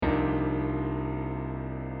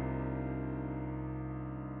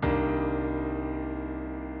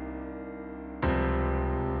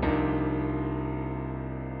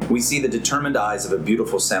We see the determined eyes of a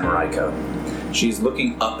beautiful Samuraiko. She is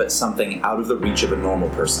looking up at something out of the reach of a normal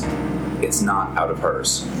person. It's not out of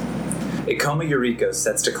hers. Ikoma Yuriko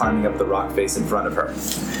sets to climbing up the rock face in front of her.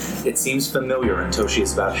 It seems familiar until she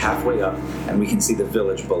is about halfway up and we can see the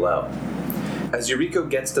village below. As Yuriko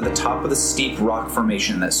gets to the top of the steep rock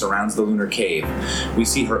formation that surrounds the lunar cave, we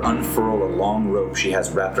see her unfurl a long rope she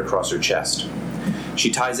has wrapped across her chest. She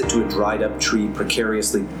ties it to a dried-up tree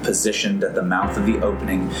precariously positioned at the mouth of the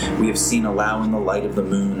opening we have seen allowing the light of the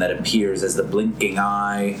moon that appears as the blinking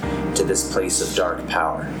eye to this place of dark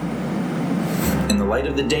power. In the light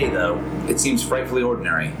of the day, though, it seems frightfully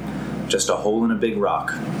ordinary, just a hole in a big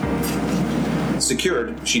rock.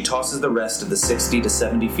 Secured, she tosses the rest of the 60 to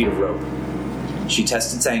 70 feet of rope. She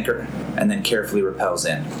tests its anchor, and then carefully rappels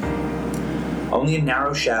in. Only a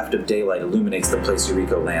narrow shaft of daylight illuminates the place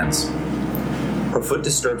Yuriko lands. Her foot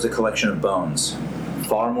disturbs a collection of bones,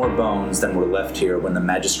 far more bones than were left here when the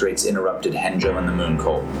magistrates interrupted Henjo and the moon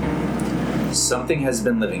cult. Something has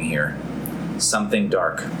been living here, something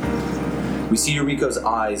dark. We see Yuriko's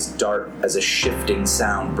eyes dart as a shifting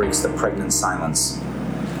sound breaks the pregnant silence.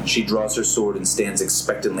 She draws her sword and stands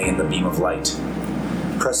expectantly in the beam of light.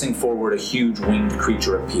 Pressing forward, a huge winged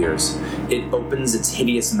creature appears. It opens its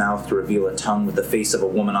hideous mouth to reveal a tongue with the face of a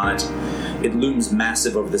woman on it. It looms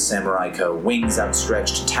massive over the Samuraiko, wings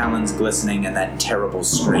outstretched, talons glistening, and that terrible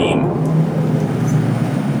scream.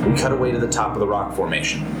 We cut away to the top of the rock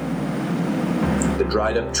formation. The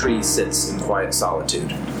dried-up tree sits in quiet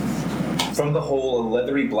solitude. From the hole, a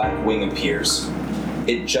leathery black wing appears.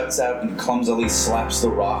 It juts out and clumsily slaps the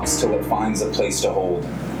rocks till it finds a place to hold.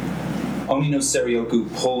 Onino Serioku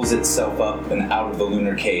pulls itself up and out of the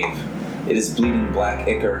lunar cave. It is bleeding black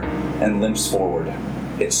ichor and limps forward.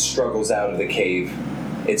 It struggles out of the cave.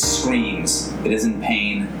 It screams. It is in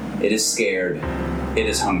pain. It is scared. It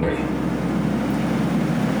is hungry.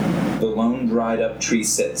 The lone dried-up tree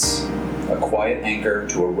sits, a quiet anchor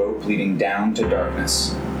to a rope leading down to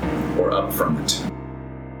darkness, or up from it.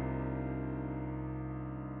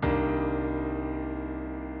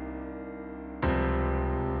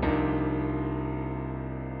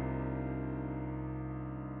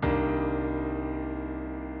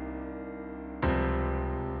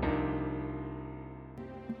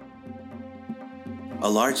 A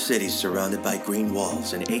large city surrounded by green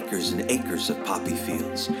walls and acres of poppy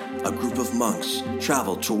fields. A group of monks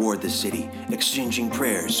travel toward the city, exchanging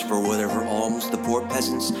prayers for whatever alms the poor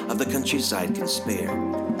peasants of the countryside can spare.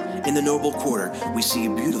 In the noble quarter, we see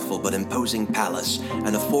a beautiful but imposing palace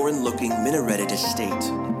and a foreign-looking minareted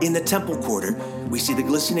estate. In the temple quarter, we see the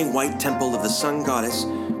glistening white temple of the sun goddess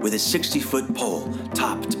with a 60-foot pole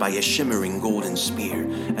topped by a shimmering golden spear,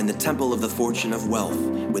 and the temple of the fortune of wealth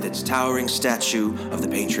with its towering statue of the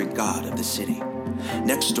patron god of the city.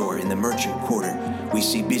 Next door, in the merchant quarter, we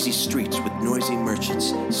see busy streets with noisy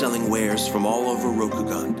merchants selling wares from all over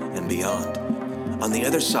Rokugan and beyond. On the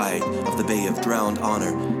other side of the Bay of Drowned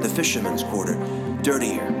Honor, the fisherman's quarter,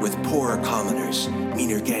 dirtier with poorer commoners,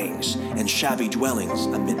 meaner gangs, and shabby dwellings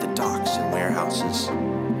amid the docks and warehouses.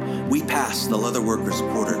 We pass the leather workers'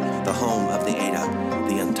 quarter, the home of the Ada,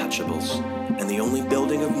 the Untouchables, and the only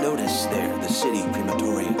building of notice there, the city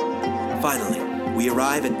crematorium. Finally, we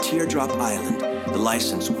arrive at Teardrop Island, the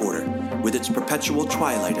license quarter, with its perpetual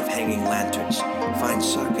twilight of hanging lanterns, fine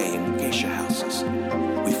sake and geisha houses.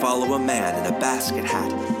 We follow a man in a basket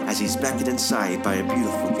hat as he's beckoned inside by a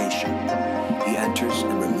beautiful geisha. He enters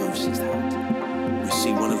and removes his hat. We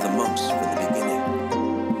see one of the monks from the beginning.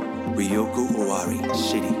 Ryoku Owari,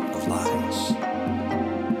 City of Lies.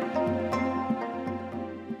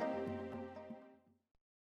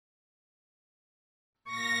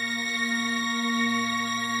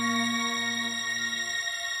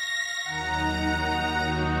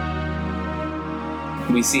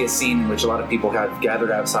 We see a scene in which a lot of people have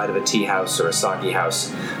gathered outside of a tea house or a sake house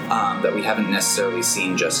that we haven't necessarily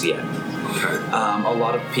seen just yet. Okay. A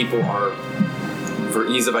lot of people are, for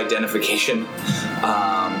ease of identification,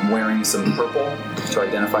 wearing some purple to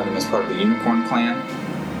identify them as part of the Unicorn Clan.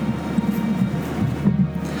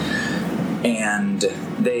 And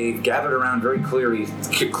they gathered around very clearly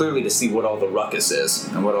to see what all the ruckus is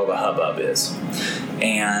and what all the hubbub is.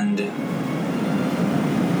 And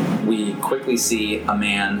we quickly see a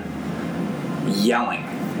man yelling.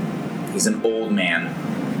 He's an old man.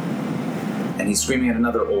 And he's screaming at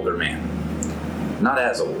another older man. Not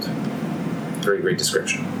as old. Very great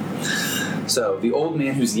description. So the old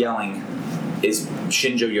man who's yelling is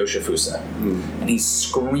Shinjo Yoshifusa. And he's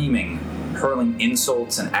screaming, hurling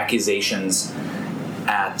insults and accusations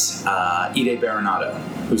at Ide Baronato,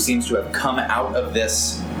 who seems to have come out of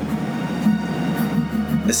this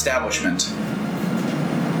establishment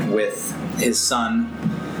with his son,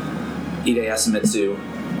 Ide Yasumitsu,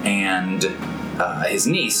 and his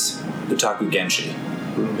niece, Utaku Genshi,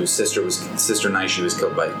 whose sister Naishi was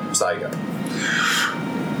killed by Saigo.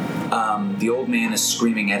 The old man is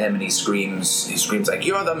screaming at him, and he screams like,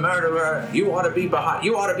 "You're the murderer! You ought to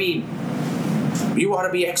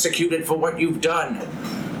be executed for what you've done.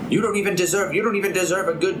 You don't even deserve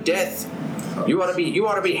a good death. You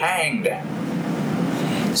ought to be hanged."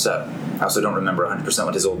 So, I also don't remember 100%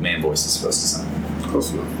 what his old man voice is supposed to sound.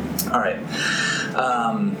 Close enough. All right.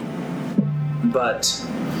 But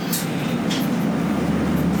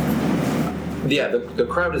yeah, the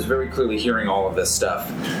crowd is very clearly hearing all of this stuff.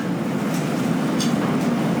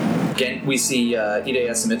 Again, we see Ide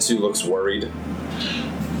Yasumitsu looks worried.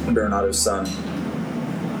 Baronado's son.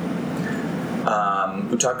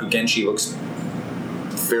 Utaku Genshi looks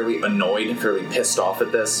fairly annoyed, fairly pissed off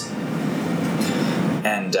at this.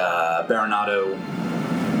 And Baronado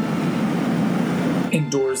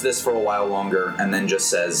endures this for a while longer and then just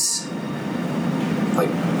says, like,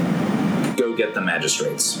 "Go get the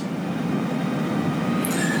magistrates."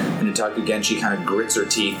 And Utaku Genshi kind of grits her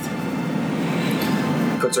teeth,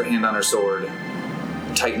 puts her hand on her sword,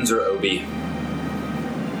 tightens her obi,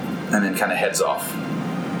 and then kind of heads off.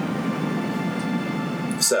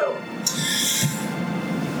 So,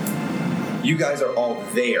 you guys are all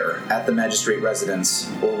there at the magistrate residence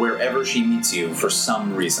or wherever she meets you for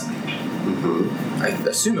some reason. I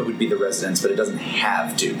assume it would be the residence, but it doesn't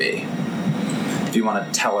have to be. If you want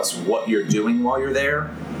to tell us what you're doing while you're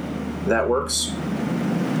there, that works.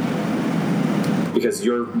 Because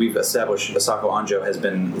we've established Asako Anjo has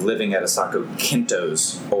been living at Asako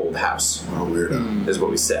Kinto's old house. Oh, weirdo. Is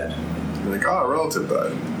what we said. Like, relative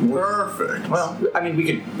died. Perfect. Well, I mean, we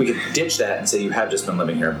could ditch that and say you have just been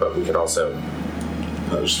living here, but we could also.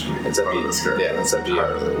 It's up to you. Yeah, it's up to you.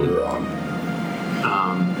 That we were on.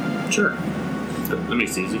 Sure. That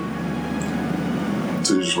makes it easy.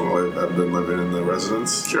 So you just want to have been living in the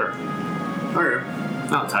residence? Sure. Okay.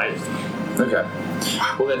 Not tight. Okay.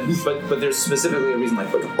 Well then, but there's specifically a reason.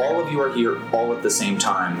 Like all of you are here all at the same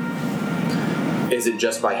time. Is it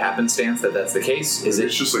just by happenstance that that's the case? It's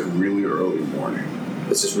just like really early morning.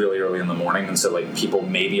 It's just really early in the morning, and so like people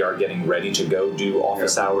maybe are getting ready to go do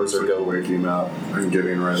office hours or go waking up and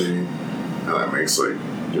getting ready, and that makes like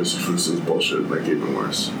Yoshifusa's bullshit like even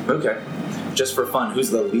worse. Okay. Just for fun, who's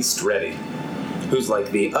the least ready? Who's like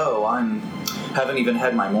haven't even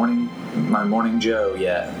had my morning Joe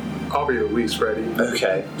yet. I'll be the least ready.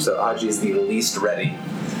 Okay, so Aji is the least ready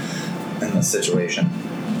in this situation.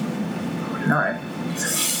 All right.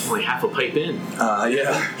 Only half a pipe in.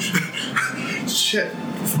 Yeah. Shit.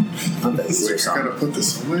 I gotta put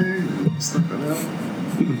this away and stuff it out.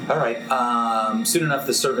 All right. Soon enough,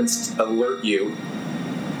 the servants alert you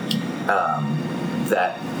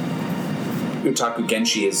that Utaku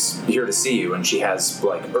Genshi is here to see you, and she has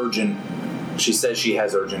she says she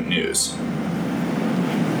has urgent news.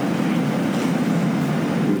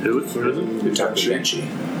 Who is it? Utaku Genshi.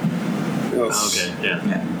 Yes. Okay,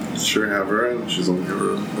 yeah. Sure have her, and she's only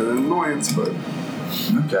ever been an annoyance, but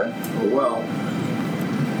Okay. oh well.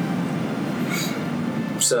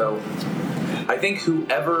 So, I think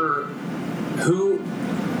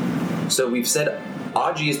so we've said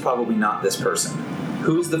Aji is probably not this person.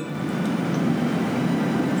 Who is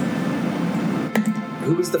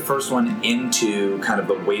the first one into kind of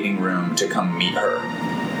the waiting room to come meet her?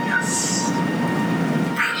 Yes.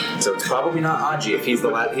 So it's probably not Aji if he's the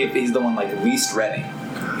one like least ready.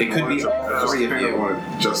 It could be all three of I you. wanted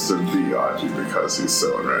Justin to be Aji because he's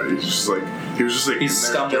so unready. He was just like He's in there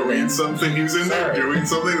stumbled doing in. something. He was in there doing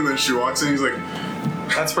something, and then she walks in. He's like,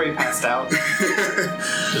 That's where he passed out.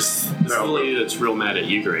 This little lady that's real mad at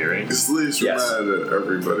Yuguri, right? "This lady's Yes. mad at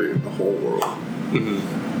everybody in the whole world."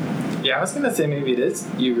 Yeah, I was gonna say maybe it is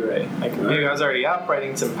Yugure. Like maybe I was already up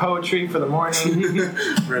writing some poetry for the morning,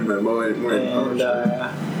 Read my morning and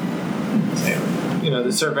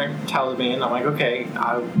the servant tells me, and I'm like, okay,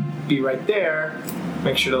 I'll be right there.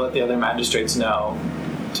 Make sure to let the other magistrates know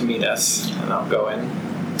to meet us, and I'll go in.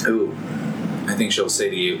 Ooh, I think she'll say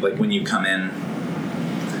to you, like when you come in,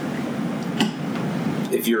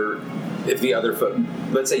 let's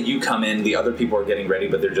say you come in, the other people are getting ready,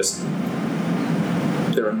 but they're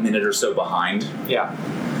a minute or so behind. Yeah.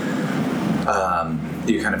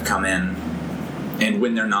 You kind of come in, and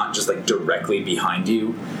when they're not just like directly behind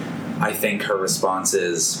you, I think her response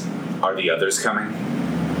is, "Are the others coming?"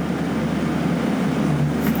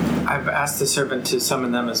 I've asked the servant to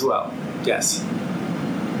summon them as well. Yes.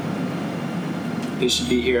 They should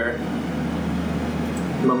be here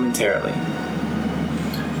momentarily.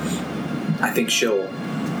 I think she'll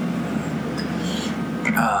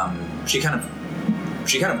she kind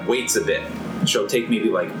of waits a bit. She'll take maybe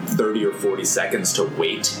like 30 or 40 seconds to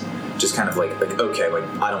wait. Just kind of like okay, like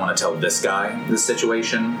I don't want to tell this guy this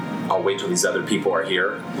situation. I'll wait till these other people are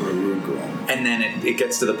here. And then it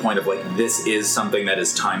gets to the point of like, this is something that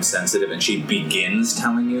is time sensitive, and she begins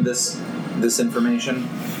telling you this information.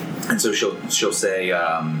 And so she'll say,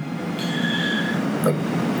 like,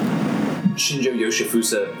 Shinjo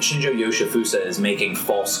Yoshifusa is making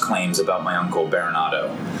false claims about my uncle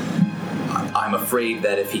Baronado. I'm afraid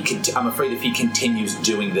that if he continues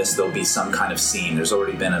doing this, there'll be some kind of scene. There's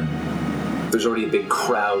already a big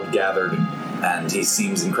crowd gathered, and he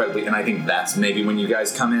seems incredibly. And I think that's maybe when you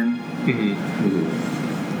guys come in. Mm-hmm.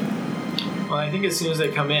 Well, I think as soon as they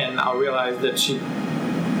come in, I'll realize that she,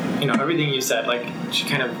 everything you said, like she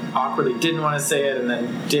kind of awkwardly didn't want to say it, and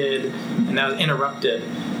then did, and that was interrupted.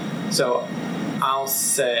 So I'll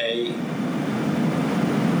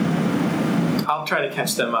try to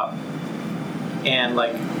catch them up and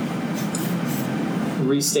like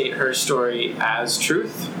restate her story as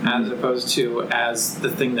truth, as opposed to as the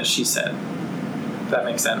thing that she said. If that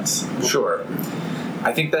makes sense. Sure.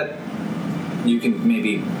 I think that you can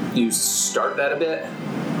maybe start that a bit.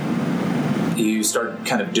 You start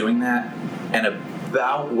kind of doing that, and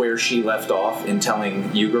about where she left off in telling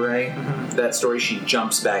Yugure that story, she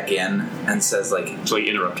jumps back in and says like... So like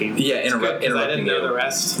interrupting? Yeah, interrupting. I didn't know the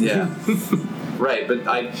rest. Yeah. Right, but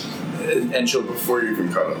and she'll... Before you can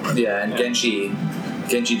cut him. Yeah, and Genji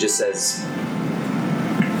just says,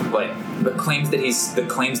 like, the claims that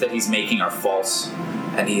he's making are false,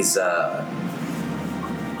 and he's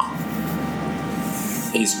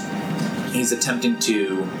attempting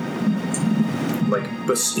to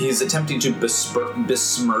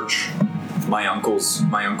besmirch my uncle's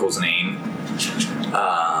name.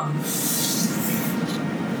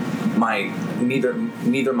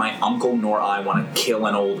 Neither my uncle nor I want to kill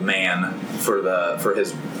an old man for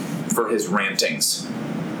his rantings.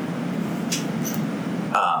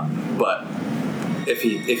 But if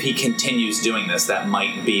he continues doing this, that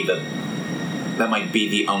might be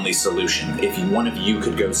the only solution. If one of you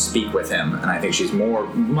could go speak with him, and I think she's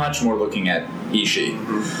much more looking at Ishii.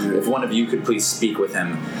 Mm-hmm. If one of you could please speak with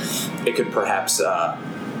him, it could perhaps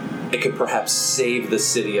save the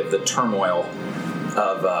city of the turmoil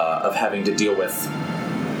of having to deal with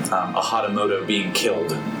a Hatamoto being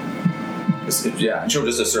killed. Yeah, she'll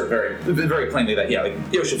just assert very plainly that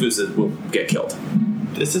Yoshifusa will get killed.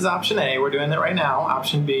 This is option A. We're doing it right now.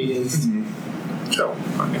 Option B is kill.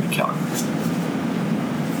 I'm going to kill him.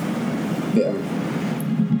 Yeah.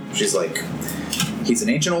 She's like, he's an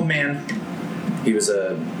ancient old man. He was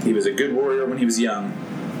a good warrior when he was young.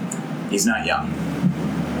 He's not young.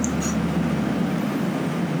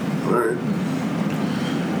 Alright.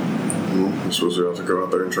 Well, I suppose we have to go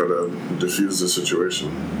out there and try to defuse the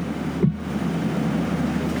situation.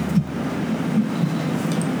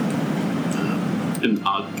 And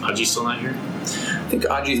Aji's still not here? I think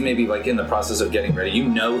Aji's maybe like in the process of getting ready. You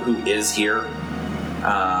know who is here,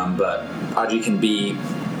 but Aji can be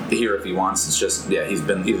here if he wants. It's just, he's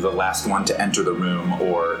been either the last one to enter the room,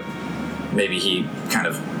 or maybe he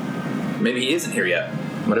isn't here yet.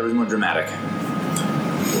 Whatever's more dramatic.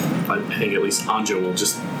 I think at least Anjo will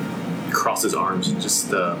just cross his arms and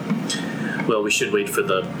just, we should wait for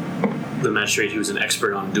the magistrate who's an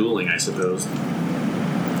expert on dueling, I suppose.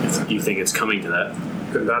 If you think it's coming to that.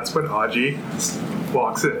 And that's when Aji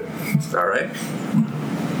walks in. All right.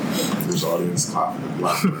 There's audience laughing.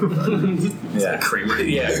 Yeah, Kramer.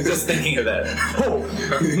 Yeah, just thinking of that. Oh,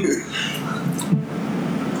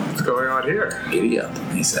 What's going on here? giddy up,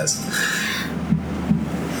 he says.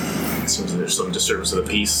 It seems there's some disturbance of the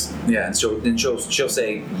peace. Yeah, and she'll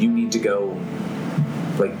say, you need to go,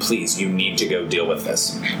 like, please, you need to go deal with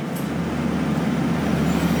this.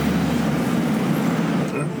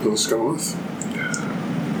 Let's go with.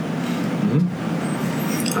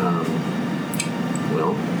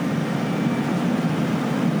 Well,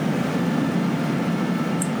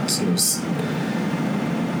 it seems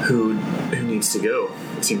who needs to go?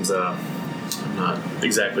 It seems I'm not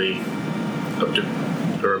exactly up to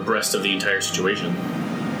or abreast of the entire situation.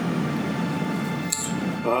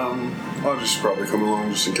 I'll just probably come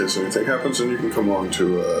along just in case anything happens, and you can come along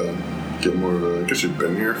to get more of a. I guess you've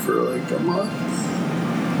been here for like a month.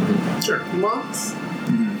 Sure. Month?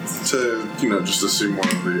 To, just to see more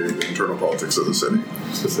of the internal politics of the city.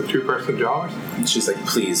 Is this a two-person job? And she's like,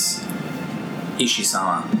 please,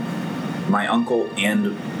 Ishii-sama, my uncle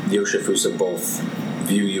and Yoshifusa both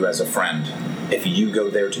view you as a friend. If you go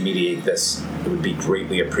there to mediate this, it would be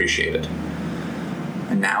greatly appreciated.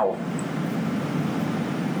 And now,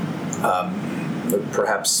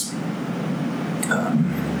 perhaps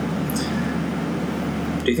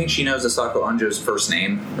Do you think she knows Asako Anjo's first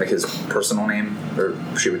name, like his personal name, or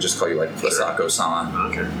she would just call you like Asako-sama?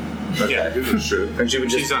 Okay. Okay. Yeah. You just should. And she would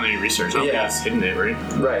just She's done any research. I don't think Yeah. it's hidden it, right?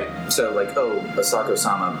 right. So like, oh,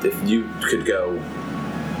 Asako-sama, if you could go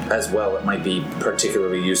as well, it might be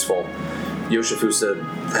particularly useful. Yoshifusa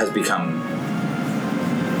has become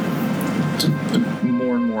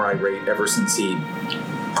more and more irate ever since he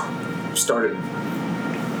started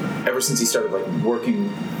like working,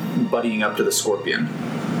 buddying up to the Scorpion.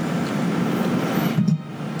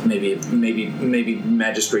 Maybe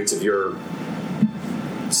magistrates of your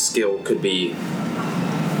skill could be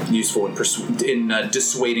useful in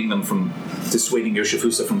dissuading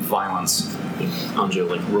Yoshifusa from violence. Anjo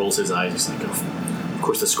like rolls his eyes. He's like, of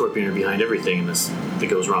course, the Scorpion are behind everything that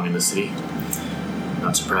goes wrong in the city.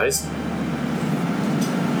 Not surprised.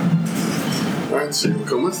 Alright, so you'll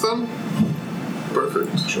come with them?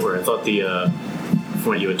 Perfect. Sure. I thought from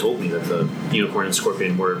what you had told me that the Unicorn and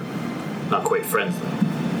Scorpion were not quite friends, though.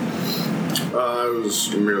 I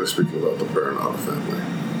was merely speaking about the Baronata family.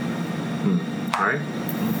 All right.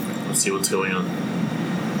 Let's see what's going on.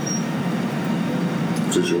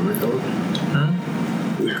 Did you want to go?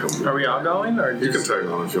 You come. Are we all going, or You can just... tag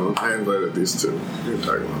along if you want. I invited these two. You can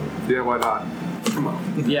tag along. Yeah, why not? Come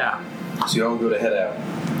on. Yeah. So you all go to head out.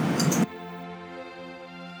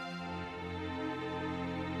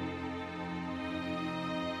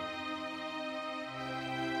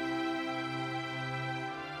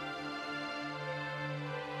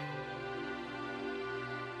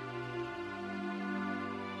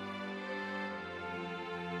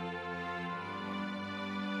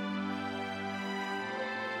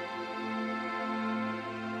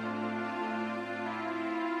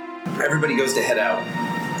 Everybody goes to head out,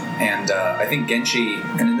 and I think Genshi,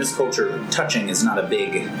 and in this culture, touching is not a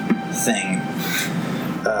big thing.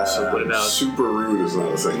 So what about Super rude is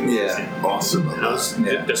not a thing. Yeah. Awesome. how's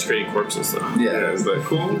Yeah. desecrating corpses, though? Yeah, is that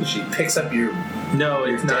cool? She picks up your No,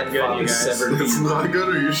 it's not dead good, you father's guys. severed It's not good,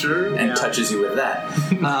 are you sure? and Yeah. touches you with that.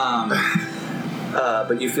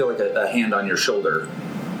 But you feel like a hand on your shoulder,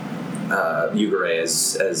 Yugure,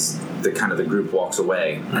 as the kind of the group walks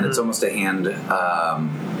away, and it's almost a hand.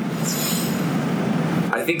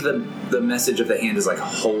 I think the message of the hand is like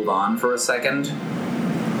hold on for a second.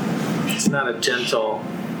 It's not a gentle...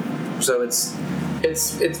 So it's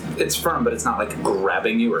firm, but it's not like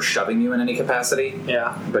grabbing you or shoving you in any capacity.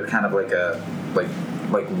 Yeah. But kind of like a like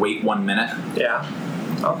wait 1 minute. Yeah.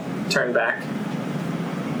 Oh, turn back.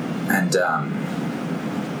 And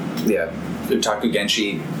Utaku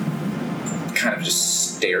Genshi kind of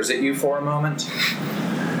just stares at you for a moment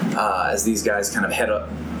as these guys kind of head up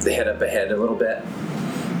ahead a little bit,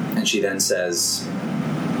 and she then says,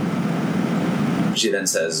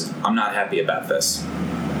 "I'm not happy about this."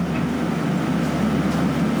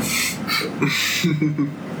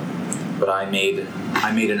 But I made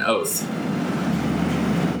an oath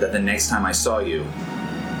that the next time I saw you,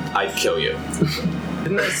 I'd kill you.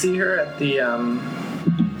 Didn't I see her at the,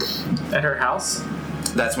 at her house?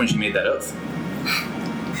 That's when she made that oath.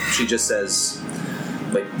 She just says,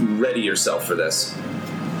 like, ready yourself for this.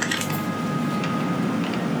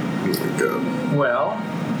 Oh my god. Well,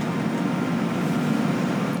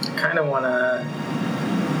 I kind of want to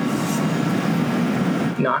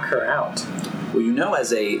knock her out. Well, you know,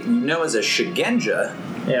 as a Shigenja,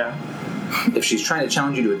 Yeah. if she's trying to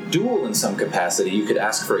challenge you to a duel in some capacity, you could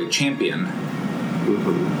ask for a champion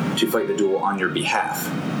to fight the duel on your behalf.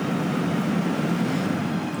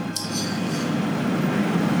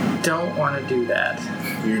 Don't want to do that.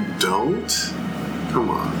 You don't? Come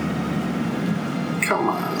on. Come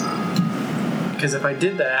on. Because if I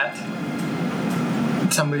did that,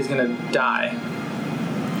 somebody's going to die.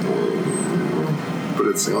 But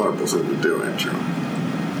it's the honorable thing to do, Andrew.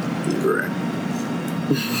 You agree.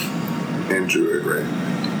 Andrew, agree.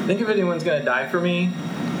 I think if anyone's going to die for me,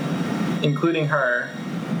 including her,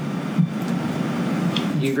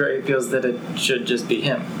 Yugure feels that it should just be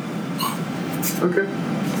him. Okay.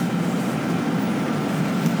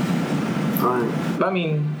 Alright. I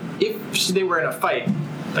mean, if they were in a fight,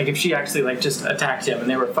 like if she actually like just attacked him and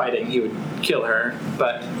they were fighting, he would kill her.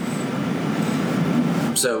 But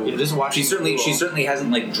So Yeah, just watching she certainly the duel.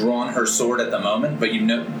 hasn't like drawn her sword at the moment, but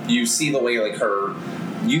you see the way like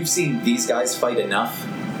you've seen these guys fight enough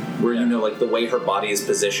where you know like the way her body is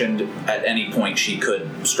positioned, at any point she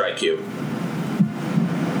could strike you.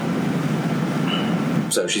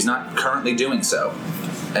 So she's not currently doing so,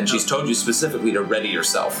 and she's told you specifically to ready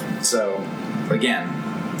yourself. So again,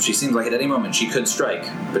 she seems like at any moment she could strike,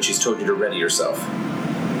 but she's told you to ready yourself.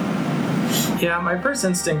 yeah, my first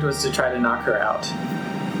instinct was to try to knock her out.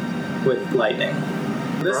 with lightning.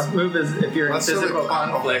 This move is if you're in Let's physical really climb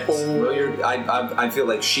a conflict. whole- Well, I feel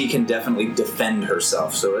like she can definitely defend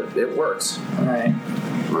herself, so it works. All right.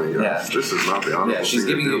 My gosh, Yeah. this is not the honorable Yeah, she's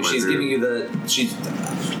thing to giving do, you. my She's dude. giving you the. She's.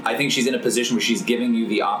 I think she's in a position where she's giving you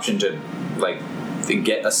the option to, like, to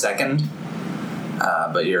get a second,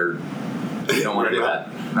 but you don't want to do that.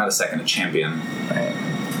 Not a second, a champion. Right.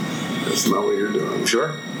 That's not what you're doing.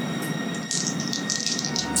 Sure.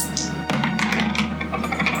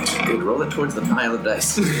 Good. Roll it towards the pile of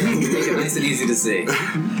dice. Make it nice and easy to see.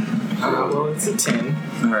 Well, it's a 10,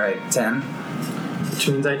 All right, 10. which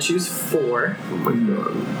means I choose 4. Oh my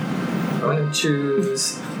god. I'm gonna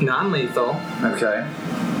choose non-lethal. Okay.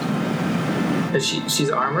 Is she's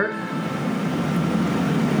armored?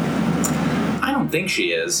 I don't think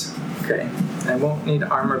she is. Okay. I won't need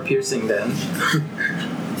armor piercing then.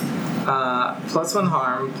 +1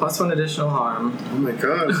 harm, +1 additional harm. Oh my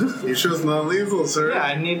god. You chose non-lethal, sir. Yeah,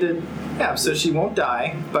 I need to. Yeah, so she won't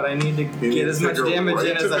die, but I need to You need get to as much take her damage right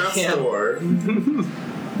in to as I that can. store.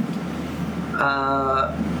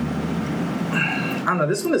 I don't know.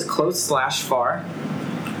 This one is close/far.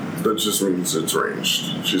 That just means it's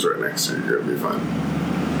ranged. She's right next to you. You're gonna be fine.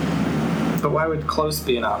 But why would close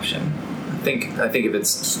be an option? I think if it's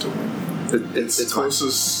Still. it's fine.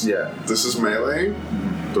 Closest. Yeah. This is melee.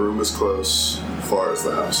 The room is close. Far as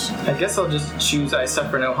the house. I guess I'll just choose I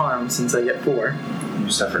suffer no harm since I get 4. You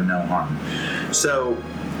suffer no harm. So,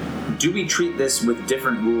 do we treat this with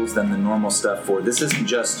different rules than the normal stuff for this isn't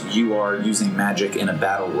just you are using magic in a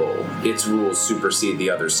battle roll. Its rules supersede the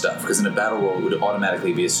other stuff. Because in a battle roll, it would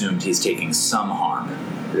automatically be assumed he's taking some harm.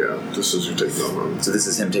 Yeah. This is you take no harm. So this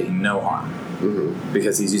is him taking no harm.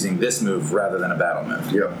 Because he's using this move rather than a battle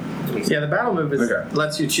move. Yep. Yeah, the battle move is Okay.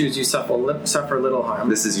 lets you choose you suffer little harm.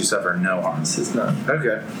 This is you suffer no harm. This is not.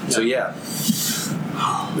 Okay. So yeah.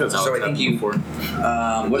 That's So I think you.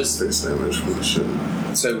 What is Face damage for the shit.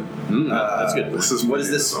 so? That's good. This is What is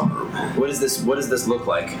this? honorable. What is this? What does this look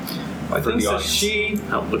like? I For think the so. audience. She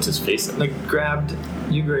How what's his face? grabbed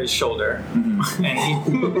Ugray's shoulder Mm-hmm. and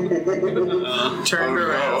he turned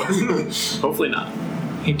around. Hopefully not.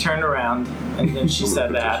 He turned around and then she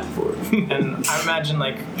said that. For it. And I imagine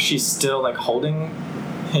like she's still like holding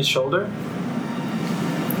his shoulder,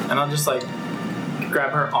 and I'll just like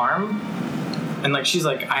grab her arm, and like she's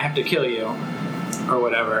like, I have to kill you, or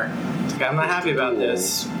whatever. It's like, I'm not happy about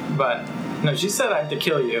this, but no, she said I have to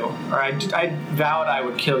kill you, or I vowed I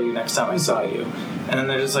would kill you next time I saw you. And then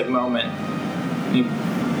there's this like moment,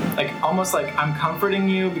 like almost like I'm comforting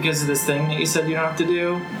you because of this thing that you said you don't have to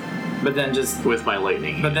do, but then just With my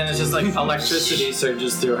lightning. But then it's just like electricity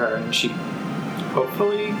surges through her and she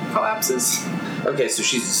hopefully collapses. Okay, so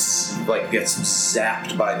she's like gets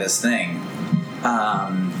zapped by this thing.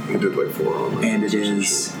 He did like 4 harm. And it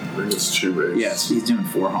is- I think it's 2 base. Yes, he's doing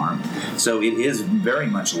 4 harm. So it is very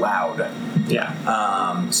much loud. Yeah.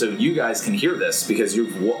 So you guys can hear this because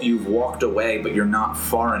you've walked away, but you're not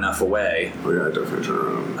far enough away. Oh yeah, I definitely turn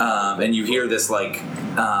around. And you hear this like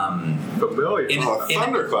Familiar. in-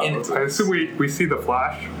 Thundercloud. I assume we see the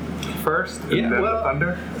flash first, and Yeah, then well- the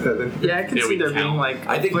thunder. And then Yeah, I can Yeah, see we there being count. like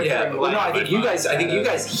I think flickering Well, no, I light. think you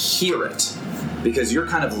guys hear it because you're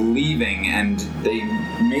kind of leaving, and they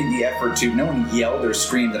made the effort to. No one yelled or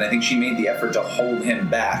screamed, and I think she made the effort to hold him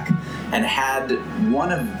back. And had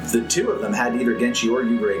one of the two of them, had either Genshi or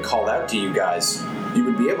Yugure called out to you guys, you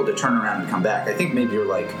would be able to turn around and come back. I think maybe you're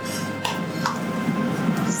like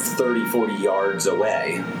 30, 40 yards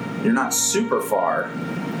away. You're not super far.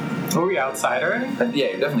 Are we outside already? But yeah,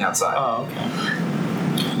 you're definitely outside. Oh, okay.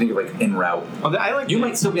 I think you're like en route. Well, I like You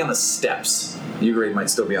might still be on the steps. Yugure might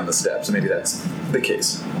still be on the steps. Maybe that's the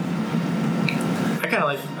case. I kind of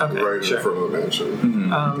like. Okay, Right sure. in front of the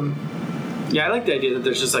mansion. Yeah, I like the idea that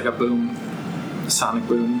there's just like a boom, a sonic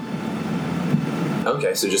boom.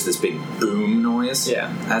 Okay, so just this big boom noise.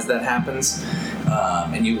 Yeah. As that happens,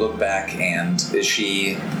 and you look back, and is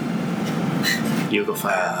she You go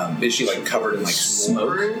fire. like covered in like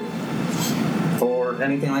smoke or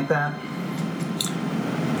anything like that?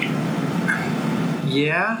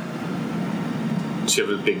 Yeah. Does she have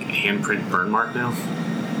a big handprint burn mark now?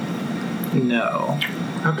 No.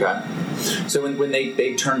 Okay. So when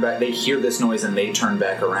they turn back, they hear this noise and they turn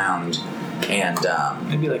back around, and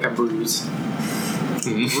Maybe like a bruise.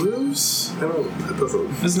 Bruce? I don't. That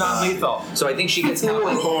doesn't. It's not lethal. so I think she gets kind of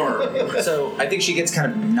like harm. So I think she gets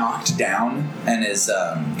kind of knocked down and is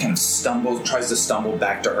kind of tries to stumble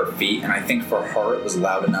back to her feet. And I think for her it was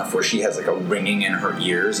loud enough where she has like a ringing in her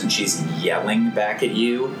ears and she's yelling back at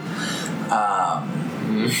you.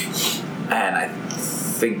 And I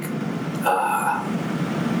think,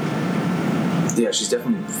 yeah, she's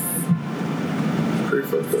definitely pretty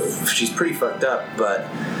fucked up. She's pretty fucked up, but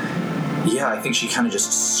yeah, I think she kind of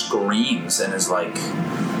just screams and is like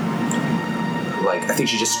I think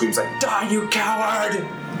she just screams like, "Die, you coward!"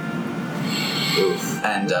 Oof.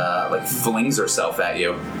 and like flings herself at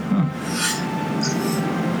you.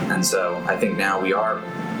 And so I think now we are.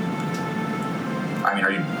 I mean,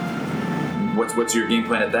 are you? What's your game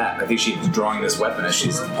plan at that? I think she's drawing this weapon as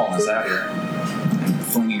she's pulling this out here, and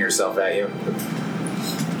flinging herself at you.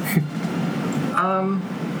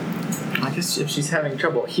 I guess if she's having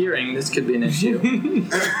trouble hearing, this could be an issue.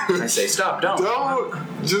 I say, stop! Don't.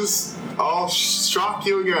 Don't just. I'll shock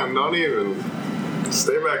you again. Don't even.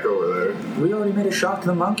 Stay back over there. We already made a shock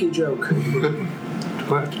the monkey joke. Do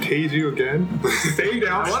I have to tase you again? Stay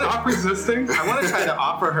down. Stop resisting. I want to try to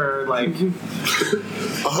offer her, like,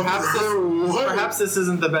 perhaps this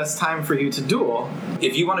isn't the best time for you to duel.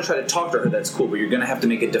 If you want to try to talk to her, that's cool, but you're gonna have to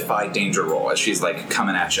make a defy danger roll as she's like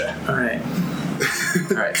coming at you. All right.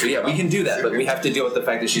 All right, so yeah, we can do that, but we have to deal with the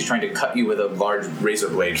fact that she's trying to cut you with a large razor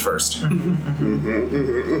blade first.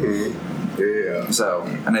 Yeah. So,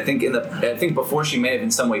 and I think before she may have in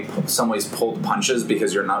some ways pulled punches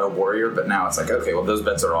because you're not a warrior, but now it's like, okay, well those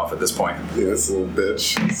bets are off at this point. Yeah, this little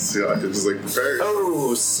bitch. See, I can just like prepare.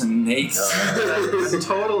 Oh, snakes! A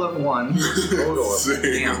total of 1. Total.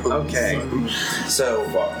 Damn. Okay. So,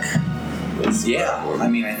 yeah, I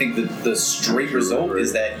mean, I think the straight result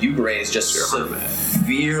is that Yugure is just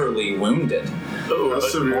severely wounded. Oh,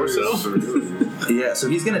 more so? Yeah, so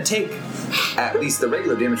he's gonna take at least the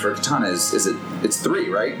regular damage for a katana it's 3,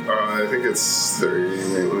 right? I think it's 3.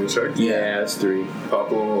 Wait, let me check. Yeah, it's 3. Pop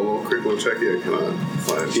a little quick little check. Yeah, come on.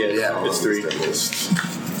 Flash. Yeah, it's 3.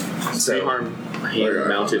 So, 3 harm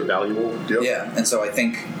hand-mounted valuable. Yep. yeah, and so I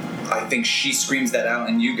think she screams that out,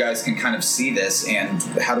 and you guys can kind of see this. And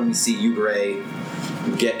how do we see Yugure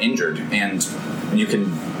get injured? And you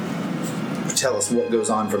can tell us what goes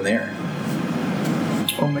on from there.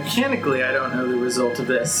 Well, mechanically, I don't know the result of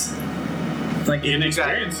this. Like, if you've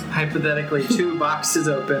got hypothetically 2 boxes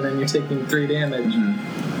open and you're taking 3 damage.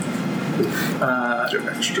 Get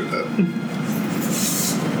extra that.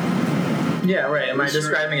 Yeah, right. Am I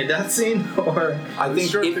describing a death scene, or I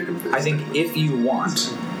think if you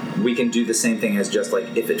want, we can do the same thing as just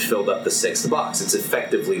like if it filled up the 6th box. It's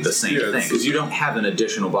effectively the same thing because you don't have an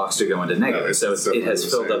additional box to go into negative. No, so it has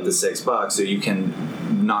filled up the 6th box, so you can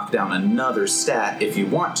knock down another stat if you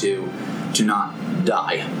want to not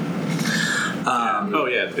die.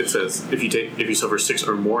 It says if you suffer 6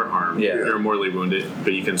 or more harm, you're mortally wounded,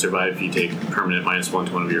 but you can survive if you take permanent -1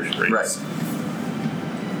 to one of your strengths.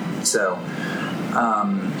 Right. So,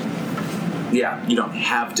 you don't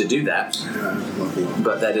have to do that,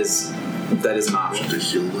 but that is an option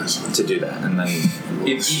to do that. And then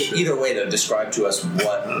either way, though, describe to us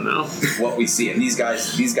what we see. And these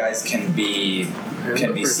guys can be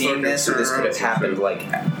seeing this, or this could have happened like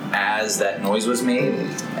as that noise was made,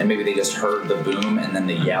 and maybe they just heard the boom and then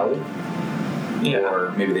the yell,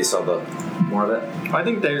 or maybe they saw the more of it. I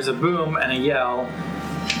think there's a boom and a yell,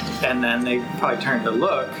 and then they probably turned to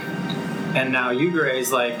look, and now Yugure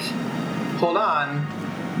is like, hold on,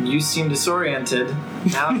 you seem disoriented.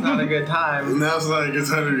 Now's not a good time. Now's not a good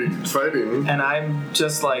time to be fighting. And I'm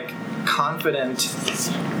just like confident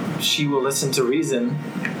she will listen to reason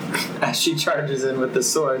as she charges in with the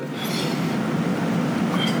sword.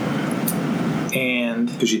 And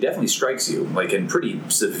because she definitely strikes you, like, and pretty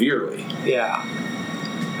severely. Yeah.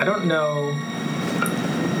 I don't know.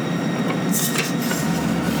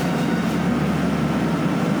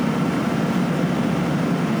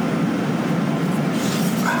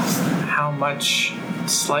 How much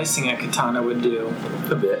slicing a katana would do.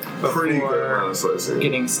 A bit. Pretty good amount of slicing.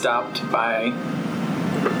 Getting stopped by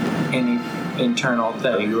any internal Have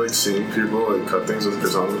thing. you like seen people like cut things with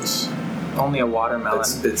katanas? Only a watermelon.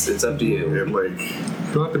 It's up to you. It like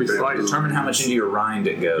You don't have to be sliced. Determine how much into your rind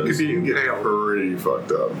it It goes. could be get impaled. pretty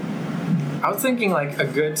fucked up. I was thinking like a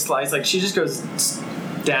good slice. Like she just goes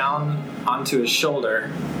down onto his shoulder.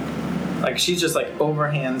 Like she's just like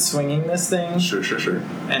overhand swinging this thing. Sure.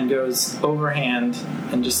 And goes overhand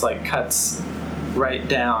and just like cuts right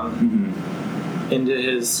down into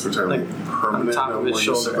his So we're talking like like on permanent top of his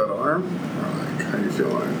just of shoulder. that arm? Or like how you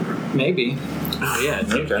feeling? Maybe. Oh yeah,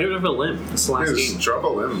 get rid of a limb. It's the last Yeah, just game. drop a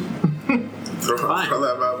limb. throw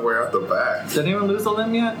that bad boy out the back. Did anyone lose a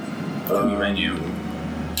limb yet? Menu.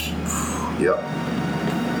 Yep.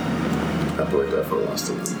 That boy definitely lost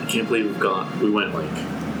a limb. I can't believe we went like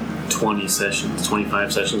 20 sessions,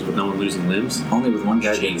 25 sessions with no one losing limbs. Only with one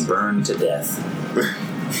guy being burned to death.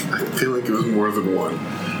 I feel like it was more than one.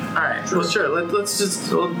 right. Well, sure. Let's just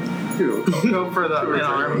go for the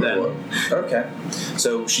arm then. Okay.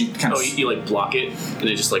 So she kind of. Oh, you like block it, and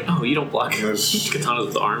it's just like, oh, you don't block katanas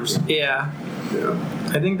with arms. Yeah. Yeah.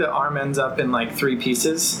 I think the arm ends up in like 3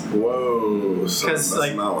 pieces. Whoa. So 'Cause, that's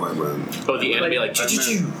like- not what I meant. Oh, the enemy like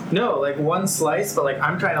No, like one slice, but like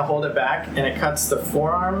I'm trying to hold it back, and it cuts the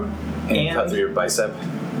forearm and cut and through your bicep.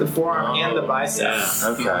 the forearm and the bicep. Yeah.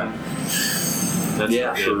 Okay. That's Yeah.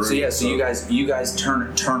 not good. So you guys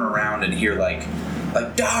turn around and hear like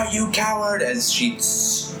 "Die, you coward!" as she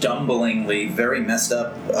stumblingly, very messed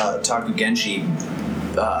up, Taku Genshi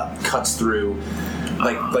cuts through,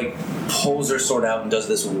 like pulls her sword out and does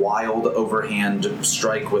this wild overhand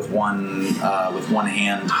strike with one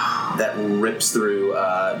hand that rips through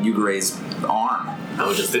Yugure's arm.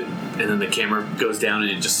 Oh, just it, and then the camera goes down and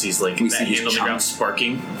it just sees like We that see these hand on the ground chunks.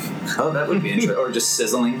 sparking. Oh, that would be interesting. Or just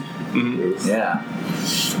sizzling. Mm-hmm. Yeah.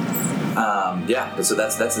 Yeah. So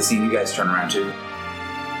that's the scene you guys turn around to.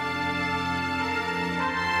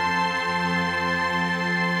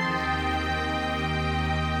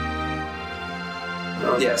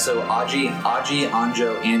 Yeah. So Aji,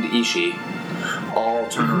 Anjo, and Ishii all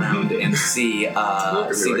turn around and see Look at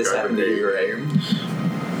me see like this I have happen a to name.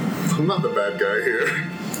 Yugure. I'm not the bad guy here.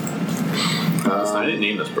 I didn't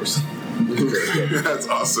name this person. That's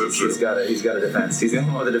awesome. He's got a defense. He's the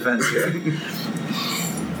only one with a defense here.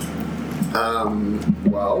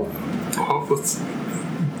 Well, Oh, let's.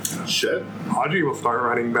 shit. Audrey will start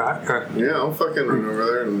running back. Yeah, I'll fucking run over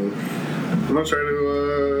there and I'm gonna try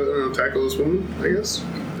to tackle this woman, I guess.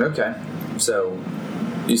 Okay. So,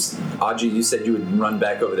 Aji, you said you would run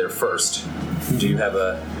back over there first. Do you have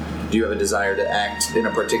a desire to act in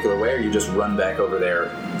a particular way, or you just run back over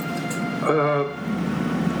there?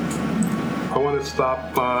 I want to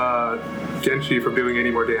stop Genshi from doing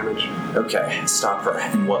any more damage. Okay. Stop her.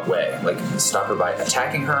 In what way? Like, stop her by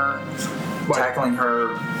attacking her, tackling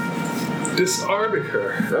her. Disarming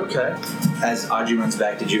her. Okay. As Aji runs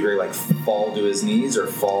back, did you really like fall to his knees or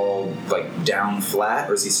fall like down flat,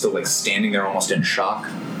 or is he still like standing there almost in shock?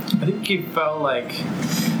 I think he fell like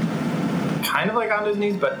kind of like onto his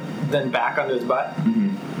knees, but then back onto his butt.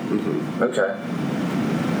 Okay.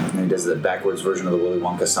 And he does the backwards version of the Willy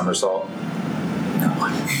Wonka somersault. No.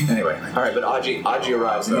 Anyway, all right. But Aji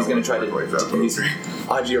arrives and he's going to try to.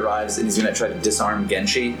 Aji arrives and he's going to try to disarm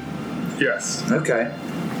Genshi. Yes. Okay.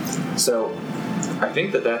 So, I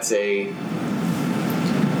think that's a.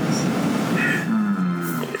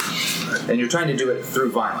 And you're trying to do it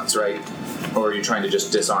through violence, right? Or are you trying to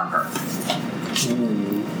just disarm her?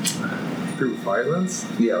 Through violence?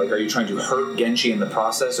 Yeah, like, are you trying to hurt Genshi in the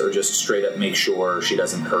process, or just straight up make sure she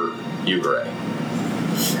doesn't hurt Yugure?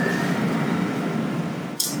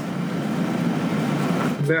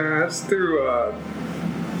 That's through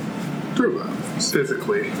violence.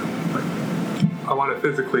 physically. I want to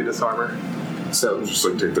physically disarm her. So, Just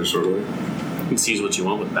like take their sword away. And sees what you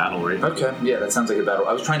want with battle, right? okay, yeah, that sounds like a battle.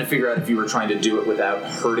 I was trying to figure out if you were trying to do it without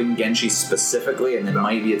hurting Genshi specifically, and then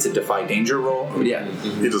maybe it's a defy danger roll. But yeah,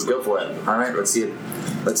 You just go for it. All right, let's see it.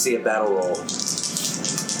 Let's see a battle roll.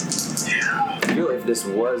 I feel like this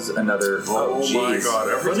was another. Oh my geez. god,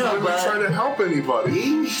 every Well, no, time I try to help anybody,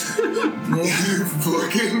 you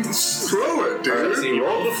fucking throw it, All right, so dude. you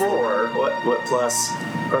rolled a 4. What plus?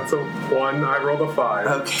 That's a 1. I rolled a 5.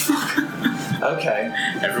 Okay. Okay.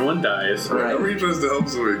 Everyone dies. Right. Whenever he tries to help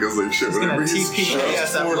somebody, because like shit, gonna whenever he's TP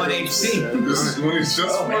just at for 1 himself, HP. this is when he's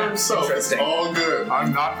just Oh, for man. himself, it's Interesting. all good.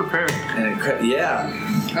 I'm not prepared. And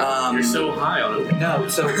yeah. You're so high on it. No,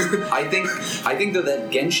 so I think though that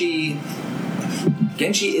Genshi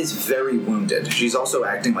is very wounded. She's also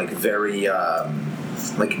acting like very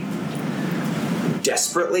like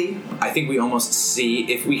desperately. I think we almost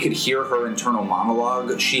see, if we could hear her internal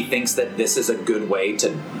monologue, she thinks that this is a good way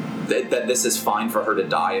to that this is fine for her to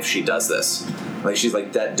die if she does this. Like, she's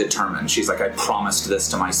like that determined. She's like, I promised this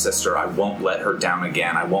to my sister. I won't let her down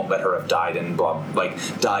again. I won't let her have died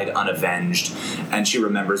died unavenged. And she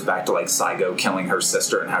remembers back to like Saigo killing her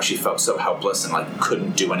sister and how she felt so helpless and like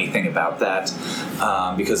couldn't do anything about that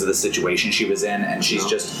because of the situation she was in. And she's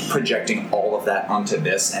just projecting all of that onto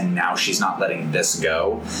this, and now she's not letting this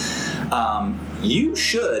go. You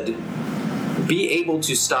should be able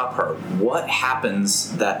to stop her. What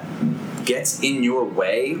happens that gets in your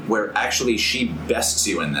way where actually she bests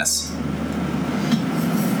you in this?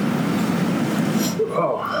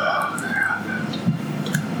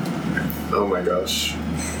 Oh my gosh.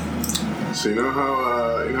 So you know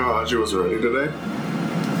how Aji wasn't ready today?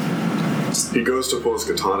 He goes to pull his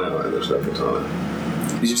katana out and there's no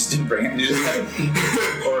katana. You just didn't bring it. You just had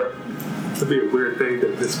it. Or It'd be a weird thing to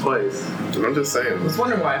misplace. I'm just saying. I was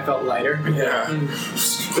wondering why I felt lighter. Yeah.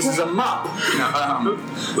 This is a mop. No,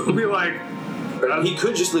 It'll be like, he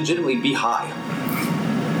could just legitimately be high.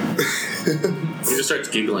 He just starts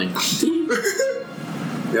giggling.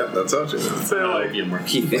 Yeah, that's Aji now. say like, Opium work.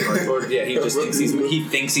 He just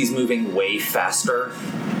thinks he's moving way faster.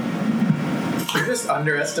 He just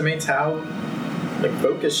underestimates how like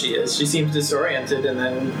focused she is. She seems disoriented, and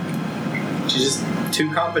then she's just too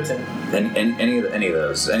competent. And any of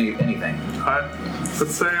those, anything.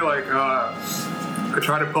 let's say like I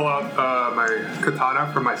try to pull out my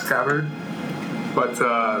katana from my scabbard, but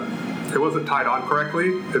it wasn't tied on correctly,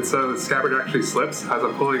 and so the scabbard actually slips as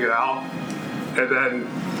I'm pulling it out. And then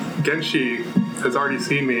Genshi has already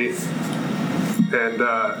seen me, and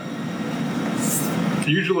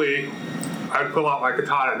usually I would pull out my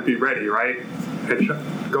katana to be ready, right? And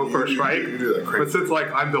go for a strike. You do that crazy. But since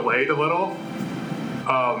like I'm delayed a little,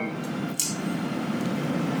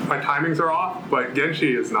 my timings are off, but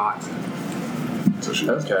Genshi is not. So she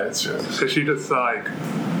Okay. So she just like,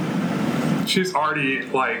 she's already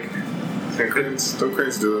like, And cranes, don't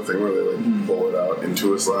cranes do that thing where they like pull it out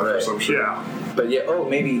into a slab or Right. some shit? yeah. But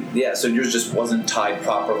yeah, so yours just wasn't tied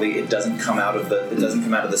properly. It doesn't come out of the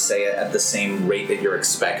Seiya at the same rate that you're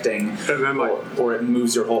expecting, And then like, or it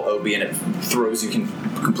moves your whole obi and it throws you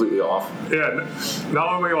completely off. yeah,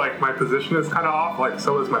 not only like my position is kind of off, like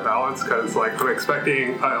so is my balance, because like I'm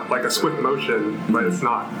expecting like a swift motion, but it's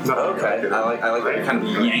not. Okay, I like that you're kind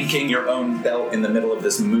of yanking your own belt in the middle of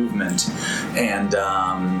this movement, and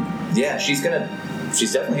yeah, she's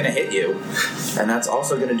definitely gonna hit you, and that's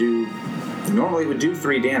also gonna do. Normally it would do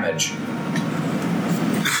 3 damage.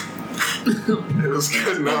 It was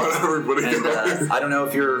good. Not everybody. And I don't know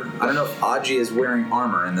if Aji is wearing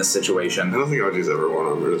armor in this I situation. don't think Aji's ever worn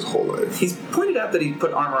armor his whole life. He's pointed out that he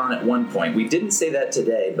put armor on at one point. We didn't say that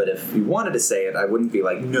today, but if you wanted to say it, I wouldn't be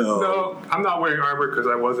like, no. No, I'm not wearing armor because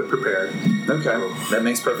I wasn't prepared. Okay, that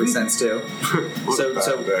makes perfect sense too.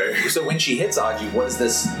 Day. So when she hits Aji, what does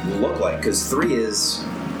this look like? Because 3 is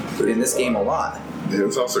in this game a lot. Yeah,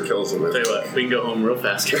 this also kills him. Tell you what, we can go home real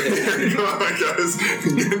fast. Come on, guys.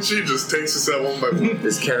 And she just takes us out one by one.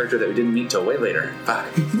 This character that we didn't meet till way later. Fuck.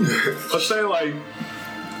 Let's say like,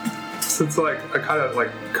 since like I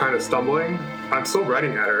kind of stumbling, I'm still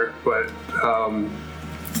running at her, but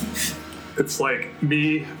it's like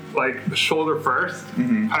me like shoulder first,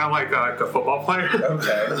 kind of like a football player.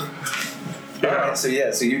 Okay. Yeah. Alright, so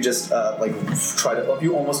you just try to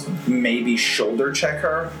you almost maybe shoulder check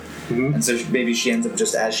her, and so maybe she ends up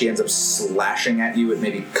slashing at you, it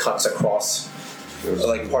maybe cuts across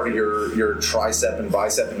like part of your tricep and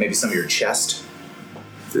bicep and maybe some of your chest.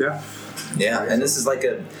 Yeah. Yeah, and this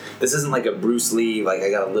isn't like a Bruce Lee, like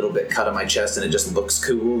I got a little bit cut on my chest and it just looks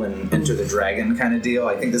cool and Enter the Dragon kind of deal.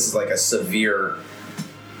 I think this is like a severe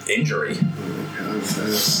injury.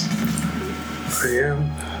 I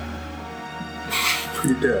am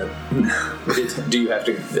pretty dead. Do you have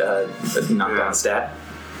to knock down a stat?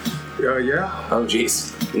 Yeah. Oh,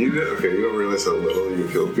 jeez. You don't realize how little you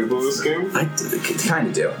kill people in this game? I kind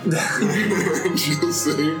of do. Just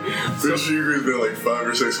saying. This Shigure's been like 5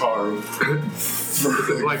 or 6 harm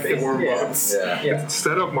for like 4 months. Yeah.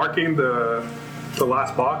 Instead of marking the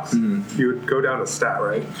last box, you would go down a stat,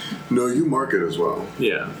 right? No, you mark it as well.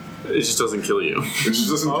 Yeah, it just doesn't kill you. It just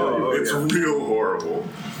doesn't kill you. It's real horrible.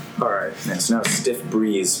 All right. Yeah, so now stiff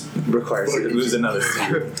breeze requires you to lose another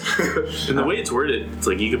stat. And the way it's worded, it's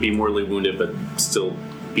like you could be mortally wounded, but still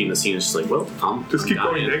be in the scene. It's just like, well, I'm Just keep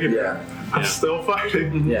going negative. Yeah. I'm still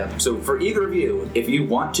fighting. Yeah. So for either of you, if you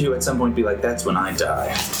want to at some point be like, that's when I die,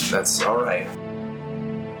 that's all right.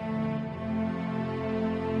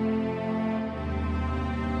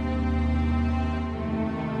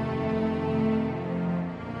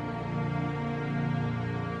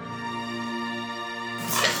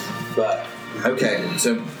 But okay,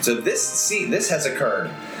 so this has occurred,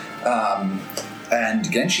 and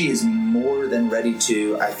Genshi is more than ready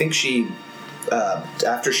to. I think she,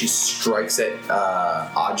 after she strikes at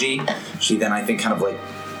Aji, she then I think kind of like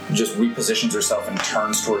just repositions herself and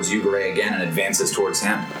turns towards Yugure again and advances towards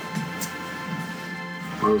him.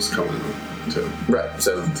 I was coming to Right.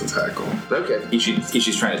 So tackle. okay,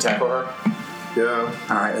 Ishi's trying to tackle her. Yeah.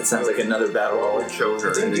 All right, that sounds like another battle I roll. would kill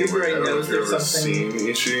her think anyway. Yugure I don't know knows if you've ever there's something- seen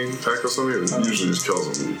Ishi tackle somebody. It usually just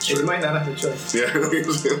kills them. You might not have a choice. Yeah.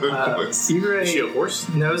 Is she a Yugure horse?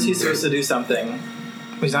 knows he's supposed to do something.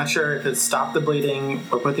 He's not sure if it's stop the bleeding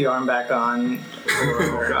or put the arm back on.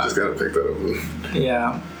 Or, Just gotta pick that up.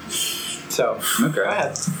 yeah. So, go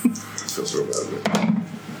ahead. Feel so bad.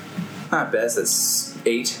 Not best. That's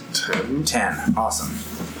 8, 10. 10. Awesome.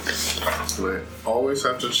 And I always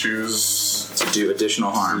have to choose To do additional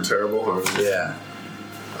harm. terrible harm. Yeah.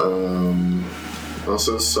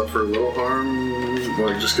 Also suffer little harm. Well,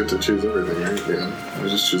 I just get to choose everything, right? Yeah, I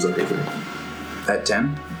just choose everything. At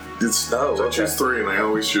 10? It's Oh, I okay. choose 3, and I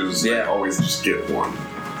always choose. Yeah. I always just get 1.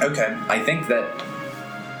 Okay. I think that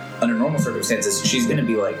under normal circumstances, she's going to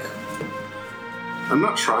be like... I'm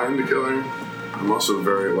not trying to kill her. I'm also a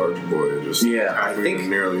very large boy, just Yeah, I having think- a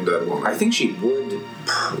nearly dead woman. I think she would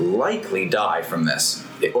likely die from this,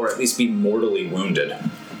 or at least be mortally wounded.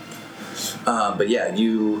 But yeah,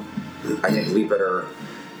 I think leap at her.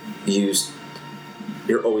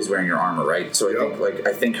 You're always wearing your armor, right? So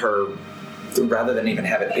I think her, rather than even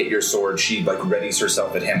have it hit your sword, she like readies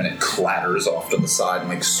herself at him, and it clatters off to the side and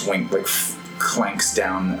like clanks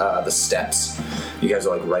down the steps. You guys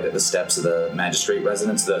are like right at the steps of the magistrate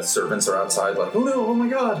residence. The servants are outside, like, oh no, oh my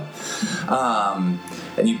god!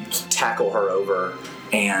 And you tackle her over,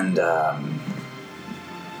 and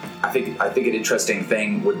I think an interesting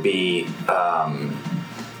thing would be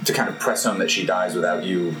to kind of press home that she dies without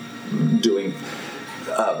you doing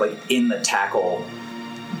like in the tackle.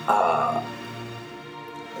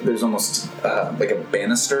 There's almost like a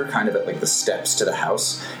banister kind of at like the steps to the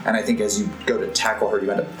house, and I think as you go to tackle her, you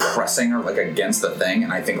end up pressing her like against the thing,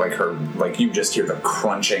 and I think like her, like you just hear the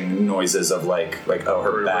crunching noises of like oh,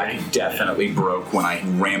 her back definitely broke when I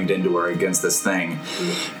rammed into her against this thing,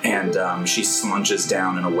 and she slunches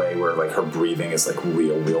down in a way where like her breathing is like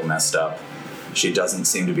real messed up. She doesn't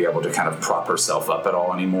seem to be able to kind of prop herself up at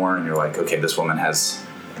all anymore, and you're like, okay, this woman has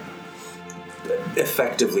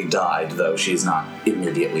effectively died, though she's not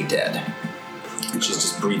immediately dead. And she's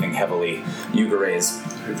just breathing heavily. Yugure is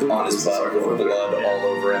on his butt with blood all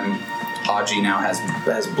over him. Aji now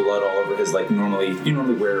has blood all over his, like, you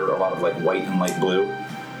normally wear a lot of like white and light blue.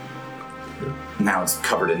 Now it's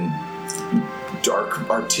covered in dark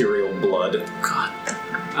arterial blood. God.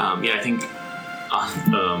 Yeah, I think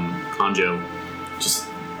Anjo just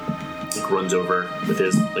like runs over with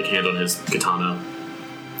his like hand on his katana.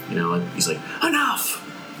 You know, and he's like, enough!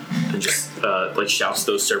 And just like shouts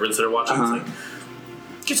to those servants that are watching. He's like,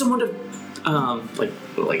 get someone to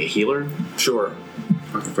like a healer. I Sure.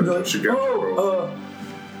 think what you get.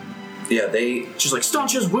 Yeah, they She's like,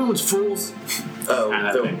 staunch his wounds, fools.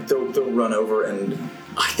 they'll run over, and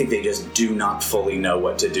I think they just do not fully know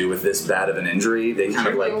what to do with this bad of an injury. They kind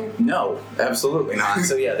of like, no, absolutely not.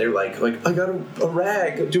 So yeah, they're like I got a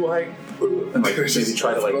rag. Do I? And like maybe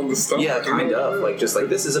try to like, on the stomach, yeah, kind of like just like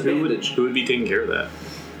this is a bandage. Who would be taking care of that?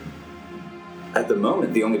 At the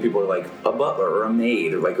moment, the only people are like a butler or a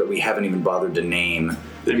maid, or like we haven't even bothered to name.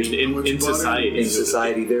 I mean, in society. In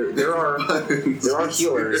society, there are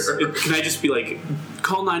healers. Can I just be like,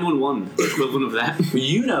 call 911, the equivalent of that?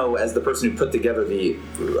 You know, as the person who put together the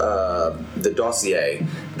dossier,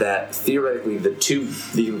 that theoretically the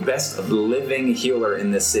best living healer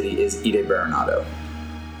in this city is Ide Baronado.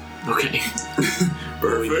 Okay.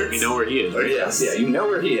 Perfect. We know where he is, right? Yes, yeah, you know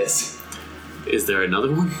where he is. Is there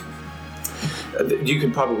another one? You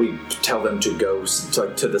can probably tell them to go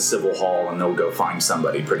to the civil hall, and they'll go find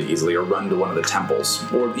somebody pretty easily, or run to one of the temples.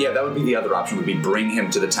 Or yeah, that would be the other option. Would be bring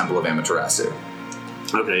him to the temple of Amaterasu.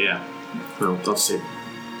 Okay, yeah. Well, I'll see.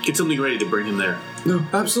 Get something ready to bring him there. No,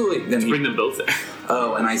 absolutely. Then Bring them both there.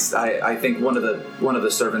 Oh, and I think one of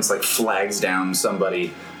the servants like flags down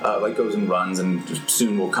somebody, like goes and runs, and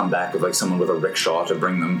soon will come back with like someone with a rickshaw to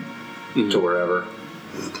bring them to wherever.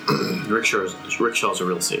 Rickshaws are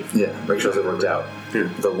real safe. Yeah, rickshaws have worked out. Yeah.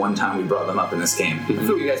 The one time we brought them up in this game, I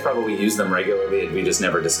feel you guys probably use them regularly, and we just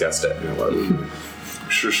never discussed it. I'm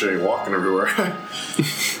sure she ain't walking everywhere.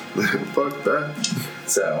 Fuck that.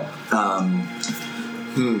 So,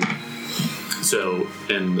 So,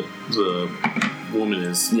 and the woman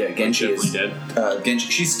is yeah, Genshi definitely is dead.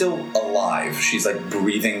 Genshi, she's still alive. She's like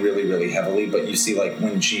breathing really heavily, but you see like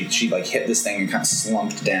when she like hit this thing and kind of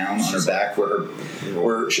slumped down on her back,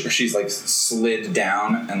 where she's like slid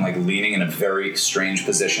down and like leaning in a very strange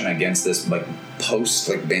position against this like post,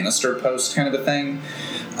 like banister post kind of a thing.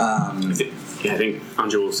 I think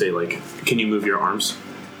Anjo will say like, "Can you move your arms?"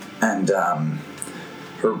 And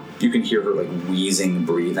you can hear her like wheezing,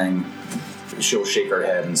 breathing. She'll shake her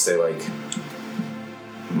head and say like,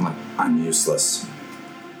 I'm useless. I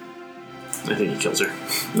think he kills her.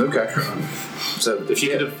 Okay. So If you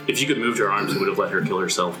could have moved her arms, it would have let her kill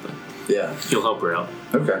herself. But yeah. he'll help her out.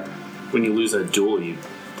 Okay. When you lose a duel, you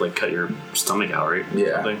like cut your stomach out, right?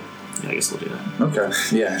 Yeah. Something? Yeah, I guess they'll do that. Okay.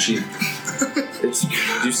 Yeah. You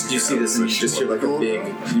see this, and you just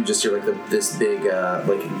hear like this big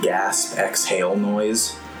like gasp exhale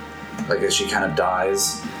noise, like as she kind of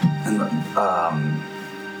dies, and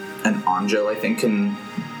Anjo I think can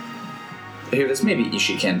hear this. Maybe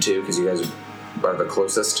Ishii can too, because you guys are the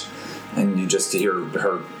closest, and you just hear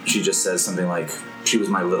her. She just says something like, She was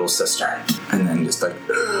my little sister. And then just like...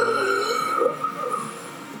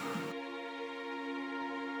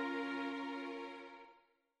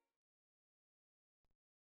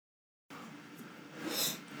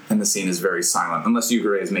 And the scene is very silent, unless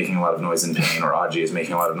Yugure is making a lot of noise in pain or Aji is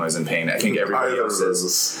making a lot of noise in pain. I think everybody else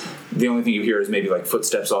is. The only thing you hear is maybe like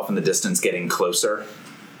footsteps off in the distance getting closer,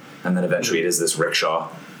 and then eventually it is this rickshaw.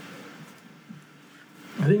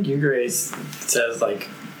 I think Yugure says, like,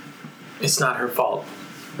 it's not her fault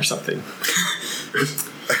or something.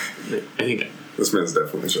 I think This man's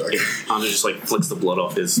definitely shocked. Anja just like flicks the blood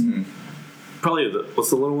off his. Probably what's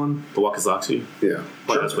the little one? The Wakazaki? Yeah.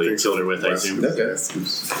 Well, that's what he killed her with, I assume. Okay.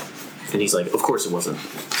 And he's like, of course it wasn't.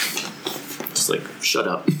 Just like, shut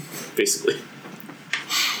up, basically.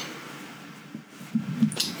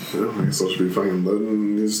 Well, I guess I should be fucking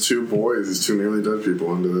loading these two nearly dead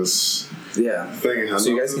people into this thing. So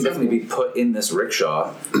you guys can definitely be put in this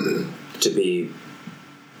rickshaw to be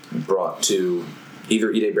brought to either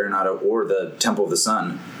Ide Baronato or the Temple of the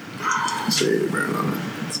Sun. Say Ide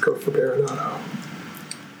Baronato. Let's go for Baronato.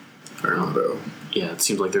 Baronato. Yeah, it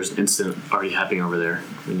seems like there's an incident already happening over there.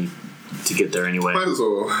 We need to get there anyway. Might as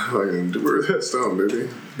well fucking do that stone, baby.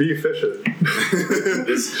 Be efficient.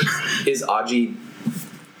 Is Aji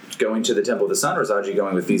going to the Temple of the Sun, or is Aji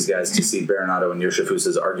going with these guys to see Baronato and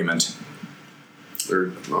Yoshifusa's argument?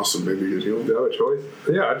 Or also maybe get healed. Do you have a choice?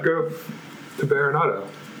 Yeah, I'd go to Baronato.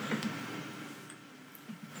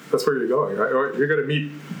 That's where you're going, right? Or you're going to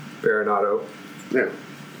meet Baronato. Yeah.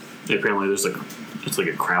 Apparently there's like, it's like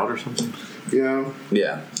a crowd or something. Yeah.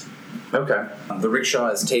 Yeah. Okay. The rickshaw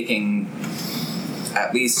is taking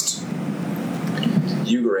at least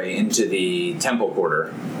Yugure into the temple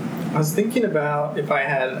quarter. I was thinking about if I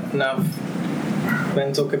had enough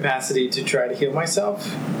mental capacity to try to heal myself.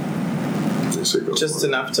 Just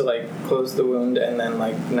enough to, like, close the wound and then,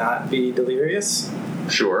 like, not be delirious.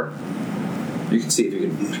 Sure. You can see if you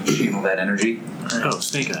can channel that energy. Oh,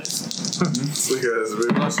 Snake Eyes. Snake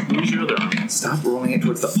Eyes, baby. Use your other arm. Stop rolling it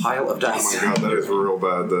towards the pile of Oh dice. my god, that is real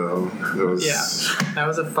bad, though. That was... Yeah, that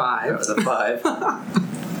was a 5. That was a 5.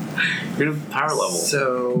 You're in a power level.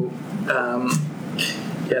 So,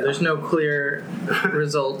 yeah, there's no clear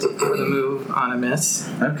result for the move on a miss.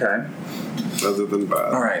 Okay. Other than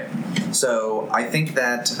bad. All right. So I think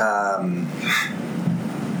that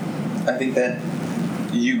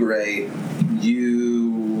Yugure,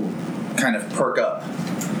 you kind of perk up.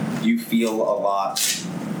 You feel a lot.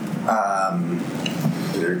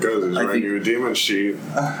 Here it goes. He's running you a demon sheet.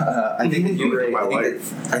 I think that Yugure. My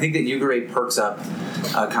I think that Yugure perks up.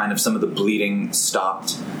 Kind of some of the bleeding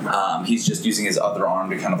stopped. He's just using his other arm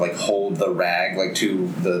to kind of like hold the rag like to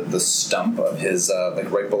the stump of his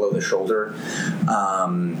like right below the shoulder,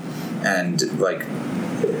 and like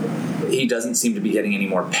he doesn't seem to be getting any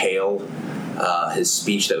more pale. His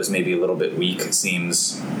speech that was maybe a little bit weak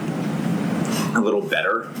seems a little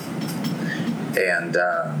better, and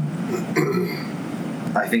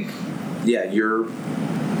I think you're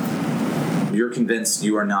convinced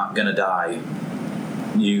you are not going to die.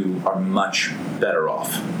 You are much better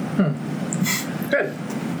off. Good.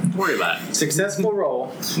 Don't worry about it. Successful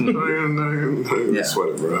roll. Yeah. Sweat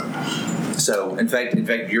it, bro. So, in fact,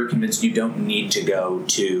 you're convinced you don't need to go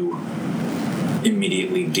to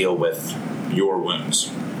immediately deal with your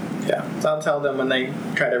wounds. Yeah. So I'll tell them when they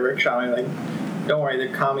try to rickshaw me, like, don't worry,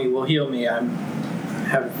 the kami will heal me. I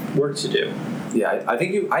have work to do. Yeah, I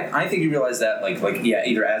think you realize that like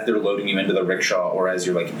either as they're loading you into the rickshaw or as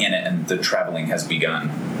you're like in it and the traveling has begun.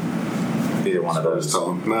 Either one of those.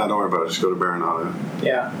 Tell him, nah, don't worry about it. Just go to Baronato.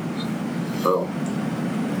 Yeah. Oh.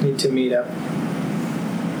 Need to meet up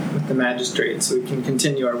with the magistrate so we can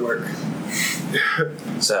continue our work.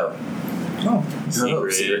 So.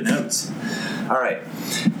 Secret notes. All right.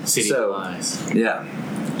 City so, lies. Yeah.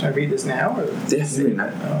 Should I read this now? Or? Yes.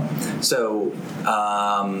 So,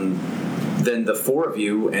 then the four of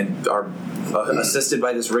you and are assisted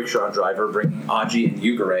by this rickshaw driver bringing Aji and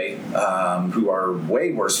Yugure, who are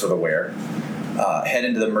way worse for the wear, head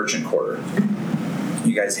into the merchant quarter.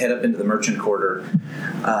 You guys head up into the merchant quarter,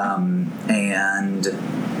 and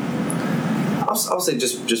I'll say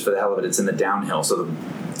just for the hell of it, it's in the downhill, so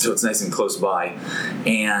it's nice and close by.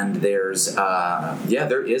 And there's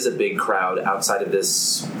there is a big crowd outside of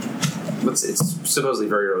this. It's supposedly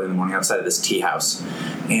very early in the morning outside of this tea house,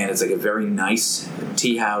 and it's like a very nice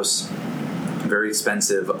tea house, very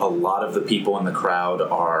expensive. A lot of the people in the crowd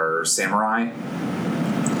are samurai,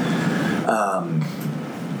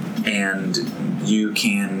 and you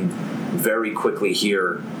can very quickly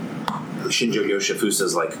hear Shinjo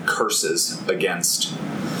Yoshifusa's like curses against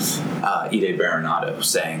Ide Baronato,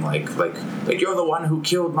 saying like you're the one who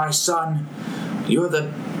killed my son. You're the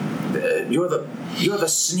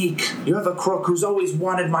sneak. You're the crook who's always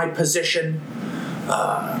wanted my position.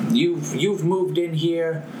 You've moved in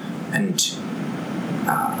here and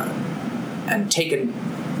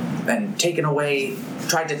taken away,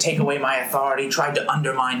 tried to take away my authority, tried to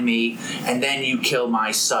undermine me, and then you kill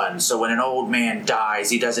my son. So when an old man dies,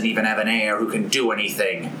 he doesn't even have an heir who can do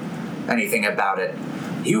anything about it.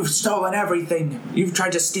 You've stolen everything. You've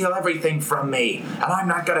tried to steal everything from me, and I'm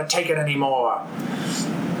not gonna take it anymore.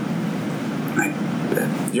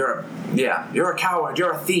 You're a coward.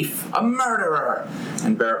 You're a thief, a murderer.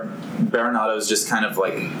 And Baronato's just kind of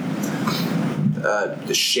like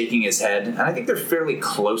just shaking his head, and I think they're fairly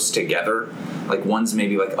close together. Like one's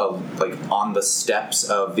maybe like on the steps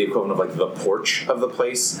of the equivalent of like the porch of the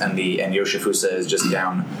place, and Yoshifusa is just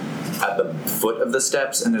down at the foot of the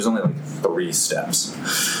steps, and there's only like 3 steps,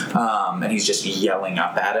 and he's just yelling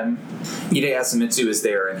up at him. Ide Asamitsu is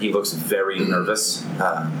there, and he looks very nervous.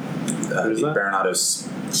 Baronato's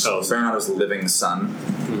living son.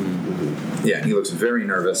 Mm-hmm. Yeah, he looks very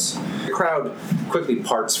nervous. The crowd quickly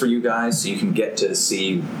parts for you guys, so you can get to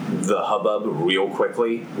see the hubbub real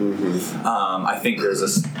quickly. Mm-hmm. I think there's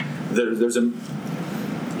a.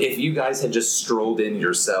 If you guys had just strolled in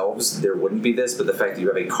yourselves, there wouldn't be this, but the fact that you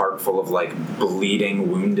have a cart full of like bleeding,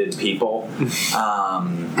 wounded people,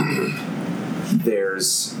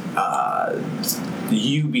 there's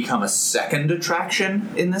you become a second attraction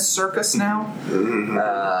in this circus now,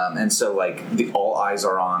 and so like all eyes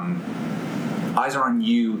are on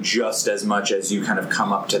you just as much as you kind of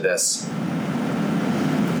come up to this,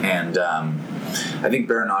 and I think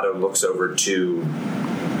Baronato looks over to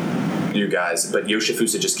you guys, but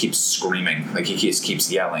Yoshifusa just keeps screaming, like he just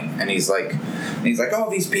keeps yelling, and he's like, all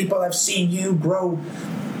these people have seen you grow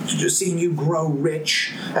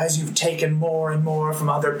rich as you've taken more and more from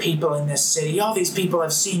other people in this city. All these people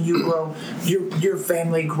have seen you grow, your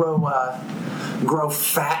family grow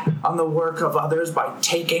fat on the work of others by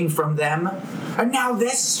taking from them, and now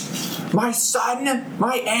this, my son,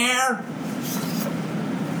 my heir.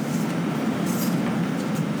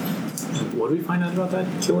 What did we find out about that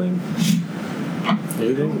killing?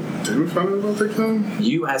 Anything? Did we find out about that killing?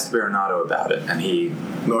 You asked Baronato about it, and he...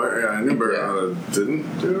 No, I knew Baronato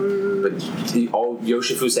didn't do it. But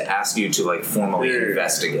Yoshifusa asked you to, like, formally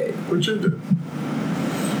investigate. Which I did.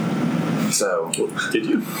 So... Did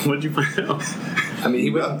you? What did you find out? I mean, he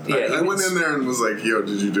went... I went in there and was like, yo,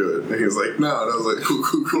 did you do it? And he was like, no. And I was like,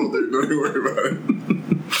 cool, dude. Don't even worry about it.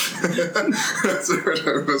 That's every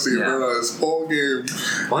time I see Baronato this whole game.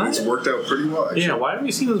 What? It's worked out pretty well, actually. Yeah, why have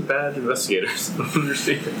we seen those bad investigators? I don't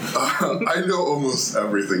understand. I know almost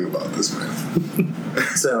everything about this man.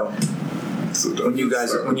 So when you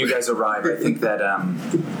guys arrive, I think that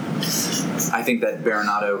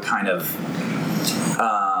Baronato kind of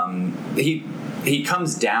he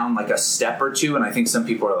comes down like a step or two, and I think some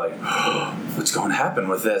people are like, oh, what's going to happen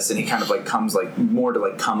with this? And he kind of like comes like more to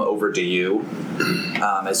like come over to you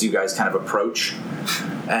as you guys kind of approach,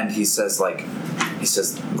 and he says thank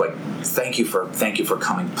you for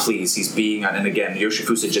coming, please. He's being, and again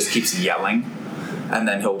Yoshifusa just keeps yelling, and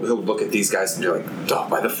then he'll look at these guys and be like, oh,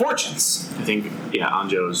 by the fortunes. I think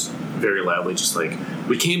Anjo's very loudly just like,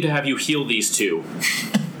 we came to have you heal these two.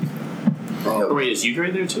 Wait, is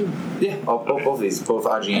Yugure there too? Yeah, both of these, both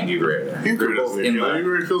Aji and Yugure are there.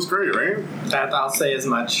 Yugure feels great, right? That I'll say as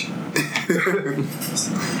much.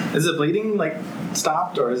 Is the bleeding like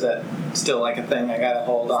stopped, or is that still like a thing I gotta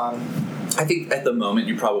hold on? I think at the moment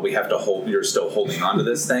you probably have to hold. You're still holding on to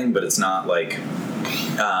this thing, but it's not like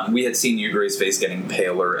we had seen Yugure's face getting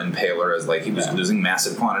paler and paler as like he was losing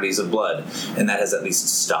massive quantities of blood, and that has at least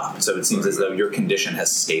stopped. So it seems as though your condition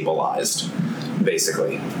has stabilized,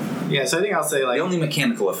 basically. Yeah, so I think I'll say like the only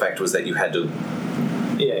mechanical effect was that you had to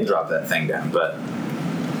drop that thing down, but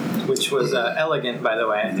which was elegant, by the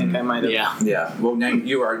way. I think I might have. Yeah. Well, now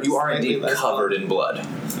you are indeed covered in blood.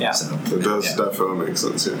 Yeah, so, it does definitely make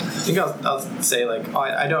sense. Yeah. I think I'll say like,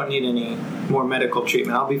 I don't need any more medical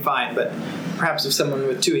treatment. I'll be fine. But perhaps if someone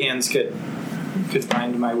with 2 hands could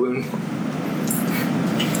find my wound.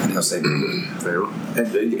 And he'll say, very well.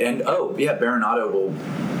 And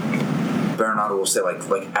Baronato will say like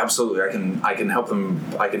absolutely, I can help them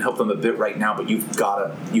a bit right now, but you've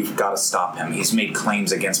got to stop him. He's made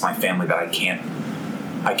claims against my family that I can't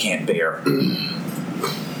bear.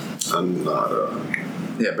 I'm not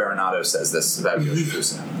Baronato says this about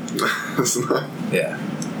Yoshifusa. It's not. Yeah.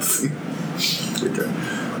 Okay. I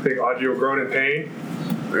think Aji will groan in pain.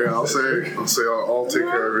 Yeah, I'll take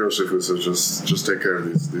care of Yoshifusa. Just take care of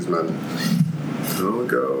these men. I'll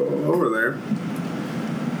go over there.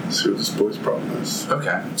 See what this boy's problem is.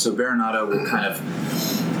 Okay, so Baronato will kind of.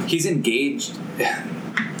 He's engaged.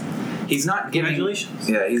 He's not giving. Congratulations.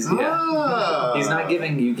 Yeah, he's not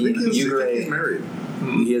giving Yugure. He's married.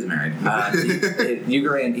 He is married.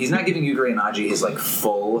 Yugure, and he's not giving Yugure and Aji his like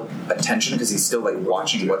full attention because he's still like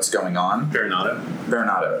watching what's going on.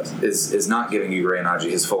 Baronato is not giving Yugure and Aji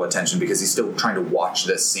his full attention because he's still trying to watch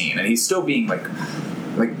this scene, and he's still being like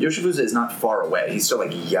Yoshifusa is not far away. He's still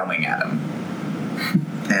like yelling at him,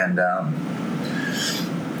 and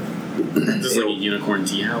this is like a unicorn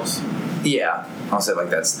tea house. Yeah, I'll say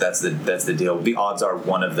like that's the deal. The odds are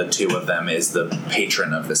one of the two of them is the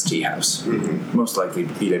patron of this tea house. Mm-hmm. Most likely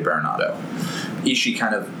Ide Baronato. Ishii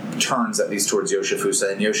kind of turns at least towards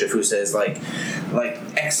Yoshifusa, and Yoshifusa is like,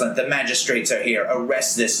 excellent. The magistrates are here.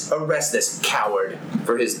 Arrest this coward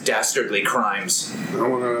for his dastardly crimes. I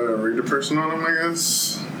want to read a person on him, I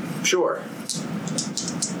guess. Sure.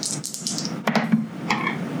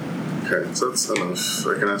 Okay, so that's enough.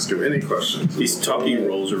 I can ask him any questions. These talking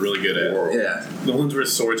rolls are really good at. Yeah. The ones where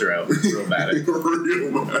swords are out, real bad at.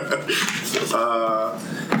 Real bad.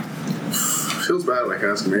 Feels bad when I can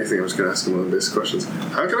ask him anything. I'm just going to ask him one of the basic questions.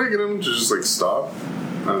 How can I get him to just, like, stop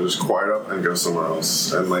and just quiet up and go somewhere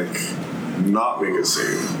else and, like, not make a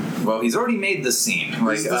scene? Well, he's already made the scene.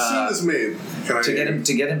 Like, the scene is made.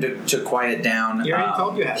 To get him to quiet down. He already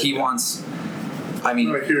told you how to he do. wants. I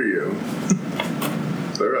mean, I hear you.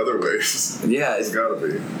 There are other ways. Yeah, it's gotta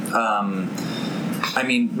be. I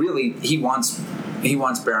mean, really, he wants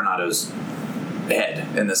Baronato's head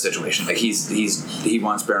in this situation. Like he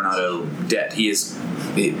wants Baronato dead. To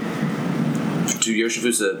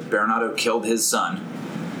Yoshifusa, Baronato killed his son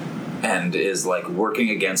and is like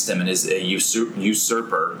working against him and is a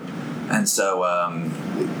usurper. And so,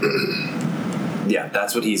 yeah,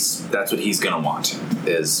 that's what he's gonna want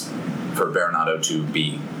is for Baronato to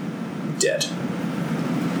be dead.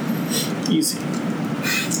 Easy.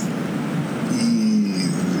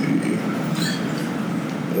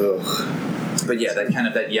 Ugh. But yeah,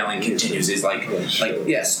 that yelling continues. He's like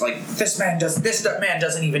yes, like this man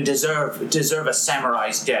doesn't even deserve a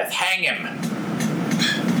samurai's death. Hang him.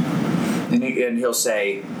 And he'll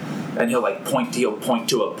say, and he'll point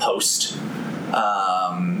to a post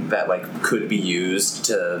that like could be used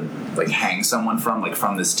to like hang someone from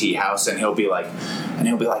this tea house, and he'll be like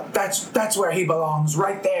that's where he belongs,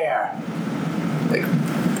 right there. Like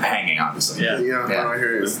hanging, obviously. Yeah. I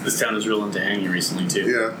hear you. This town is real into hanging recently too.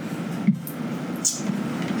 Yeah.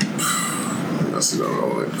 I honestly don't know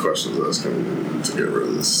what questions I was going to get rid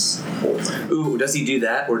of this whole thing. Ooh, does he do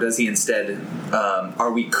that, or does he instead?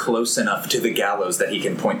 Are we close enough to the gallows that he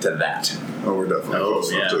can point to that? Oh, we're definitely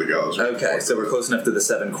close enough to the gallows. Okay, so we're close enough to the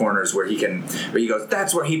seven corners where he goes,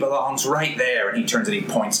 that's where he belongs, right there, and he turns and he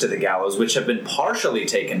points to the gallows, which have been partially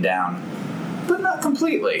taken down, but not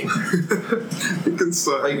completely. You can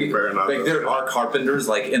still like there are carpenters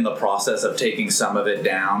like in the process of taking some of it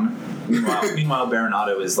down. Meanwhile,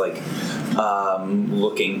 Baronato is like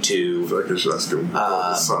looking to. I feel like I should ask him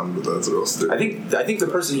about his son, but that's real stupid. I think the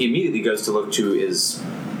person he immediately goes to look to is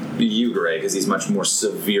Yugure because he's much more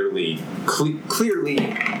severely, clearly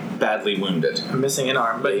badly wounded. Missing an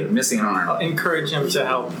arm, but missing an arm. I'll encourage him to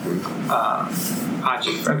help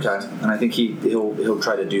Aji first. Okay, and I think he'll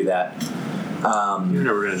try to do that. You're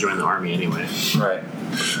never going to join the army anyway. Right.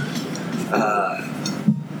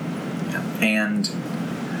 And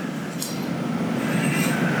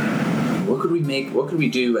what could we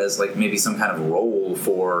do as like maybe some kind of role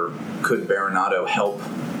for could Baronato help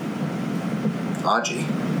Aji?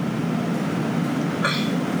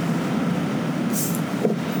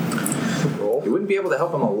 He wouldn't be able to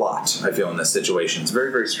help him a lot, I feel, in this situation. It's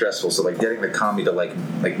very, very stressful. So, like, getting the kami to, like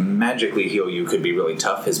magically heal you could be really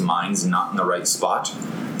tough. His mind's not in the right spot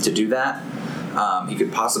to do that. He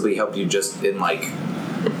could possibly help you just in, like...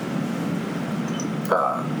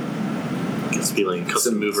 Just be, like,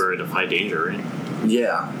 custom mover to defy danger, right?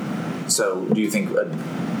 Yeah. So, do you think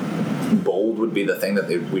bold would be the thing that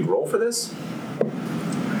we'd roll for this?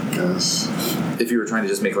 I guess. If you were trying to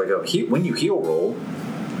just make, like, when you heal roll...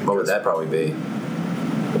 What would that probably be?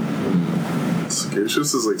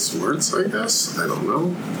 Sagacious is like smarts, I guess. I don't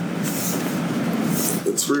know.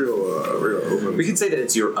 It's real open. We could say that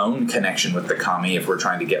it's your own connection with the kami if we're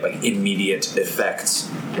trying to get like immediate effects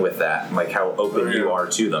with that, like how open you are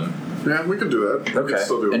to them. Yeah, we could do that. We Okay, could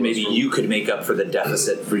still do and maybe you could make up for the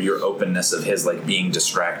deficit for your openness of his like being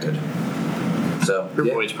distracted. So Your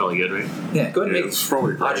void's probably good, right? Yeah, go ahead and it's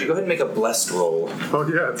probably great. Aji, go ahead and make a blessed roll. Oh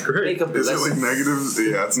yeah, it's great. Make a Is blessed, it like negatives?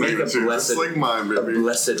 Yeah, it's make a negative too. blessed, Just like mine, a baby.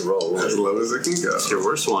 blessed roll. As low as it can go. It's your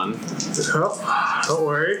worst one. Oh, don't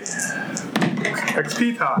worry.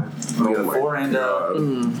 XP time. We got a 4 and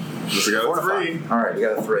Just got 4 a and a 3. 5. All right, we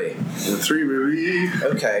got a 3. And a 3, baby.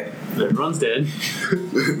 Okay. Everyone's dead.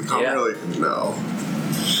 I'm really, no.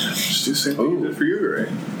 Just do the same thing you did for you, Gray.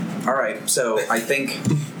 All right. So I think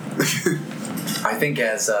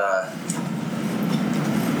as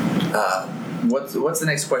what's the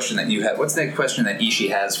next question that you have? What's the next question that Ishii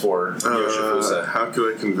has for Yoshifusa? How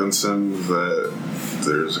could I convince him that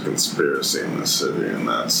there's a conspiracy in this city, and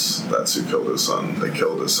that's who killed his son? They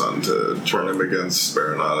killed his son to turn him against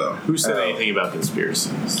Baronato. Who said anything about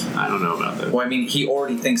conspiracies? I don't know about that. Well, I mean, he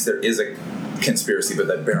already thinks there is a conspiracy, but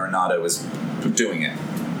that Baronato is doing it.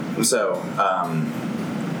 So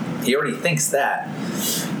he already thinks that.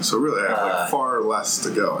 So really, I have far less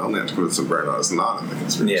to go. I only have to convince him Baronato's not in the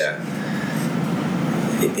conspiracy. Yeah.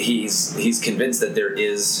 He's convinced that there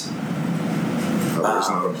is. There's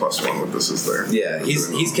not a +1 with this is there. Yeah,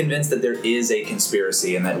 he's convinced that there is a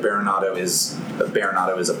conspiracy and that Baronato is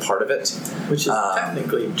a part of it, Which is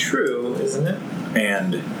technically true, isn't it?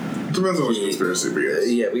 and Depends on which conspiracy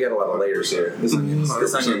begins. yeah, we got a lot of layers here. This onion's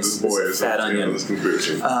 100% this boy is fat in onion. this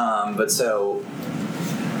conspiracy. But so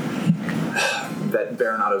that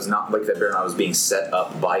Baronato's not like that Baronato's being set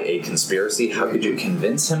up by a conspiracy. How could you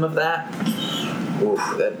convince him of that? Oof,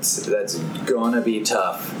 that's gonna be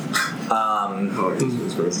tough.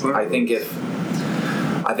 I think if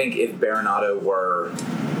Baronato were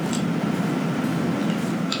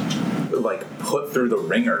like put through the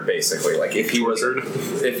ringer, basically, like if he was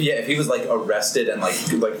like arrested and like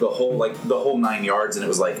the whole 9 yards, and it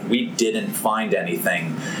was like we didn't find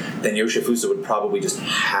anything, then Yoshifusa would probably just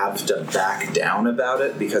have to back down about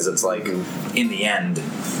it, because it's like in the end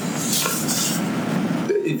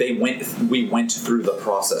we went through the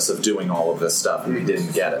process of doing all of this stuff and we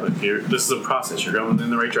didn't get it. This is a process. You're going in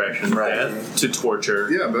the right direction. Right. Death to torture.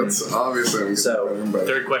 Yeah, that's obviously So, better and better.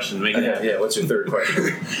 Third question. Make it happen. Yeah, what's your third question?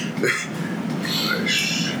 Did I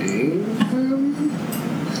shame him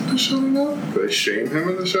into shutting up? Did I shame him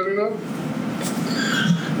into shutting up?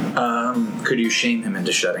 Could you shame him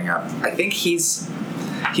into shutting up? I think he's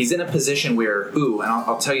in a position where, and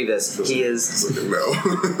I'll tell you this, he is. It's like a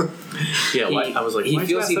no. Yeah, I was like, he why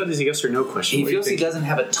feels is that a yes or no question? He What do you feels he think? doesn't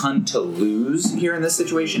have a ton to lose here in this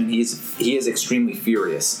situation. He is extremely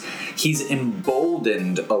furious. He's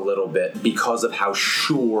emboldened a little bit because of how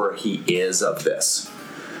sure he is of this.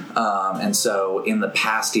 And so in the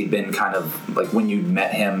past, he'd been kind of like, when you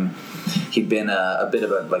met him, he'd been a bit of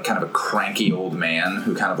a like kind of a cranky old man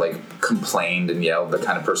who kind of like complained and yelled, the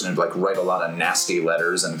kind of person who'd like write a lot of nasty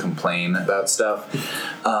letters and complain about stuff.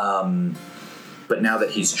 But now that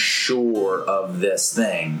he's sure of this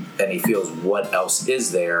thing and he feels what else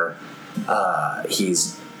is there,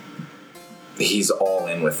 he's all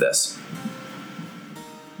in with this.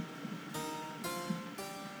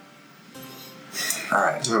 All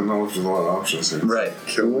right. I don't know if there's a lot of options here. Right.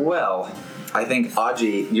 Kill me. Well, I think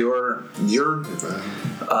Aji, your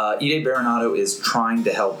Ide Baronato is trying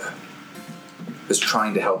to help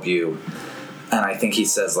you, and I think he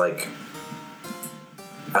says like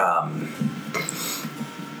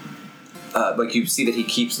you see that he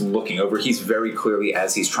keeps looking over. He's very clearly,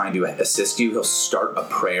 as he's trying to assist you, he'll start a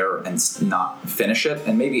prayer and not finish it.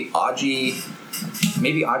 And maybe Aji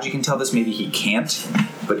can tell this, maybe he can't.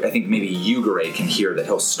 But I think maybe Yugure can hear that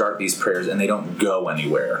he'll start these prayers and they don't go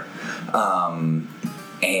anywhere. And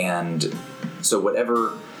so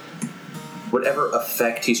whatever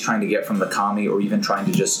effect he's trying to get from the kami, or even trying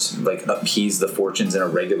to just like appease the fortunes in a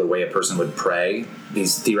regular way a person would pray,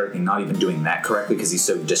 he's theoretically not even doing that correctly because he's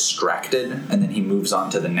so distracted, and then he moves on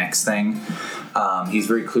to the next thing. He's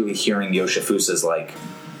very clearly hearing Yoshifusa's like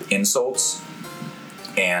insults,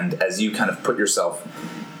 and as you kind of put yourself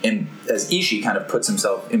in, as Ishii kind of puts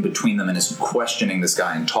himself in between them and is questioning this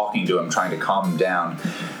guy and talking to him, trying to calm him down,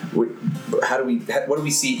 what do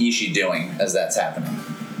we see Ishii doing as that's happening?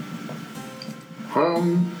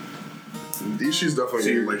 Ishii's definitely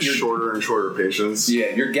getting like shorter and shorter patience. Yeah,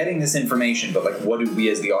 you're getting this information, but like, what do we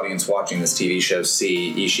as the audience watching this TV show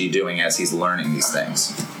see Ishii doing as he's learning these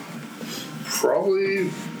things? Probably,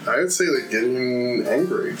 I would say like getting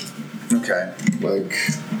angry. Okay. Like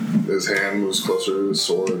his hand moves closer to his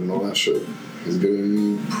sword and all that shit. He's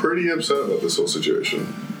getting pretty upset about this whole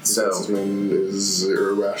situation. So this man is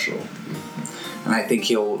irrational. And I think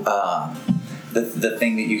he'll the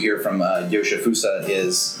thing that you hear from Yoshifusa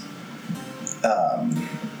is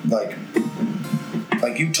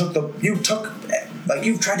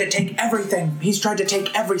you've tried to take everything. He's tried to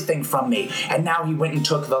take everything from me, and now he went and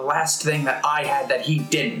took the last thing that I had that he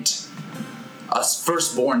didn't. A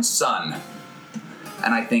firstborn son.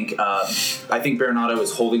 And I think Baronato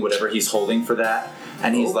is holding whatever he's holding for that,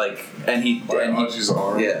 and he's Anji's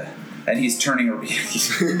arm. Yeah. And he's turning around.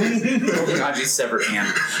 Anji's severed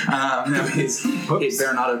hand.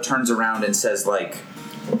 Bernardo turns around and says, like,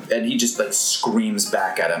 and he just, like, screams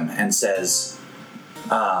back at him and says,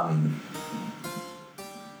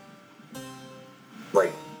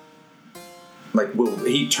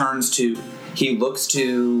 he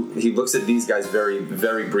looks at these guys very,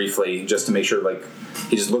 very briefly just to make sure, like,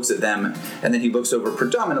 he just looks at them, and then he looks over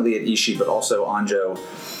predominantly at Ishii, but also Anjo,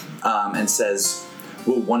 and says,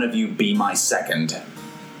 will one of you be my second?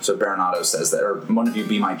 So Bernardo says that, or one of you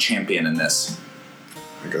be my champion in this.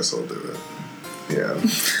 I guess I'll do it. Yeah.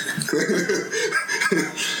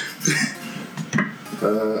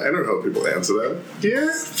 I don't know how people answer that.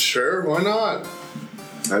 Yeah, sure, why not?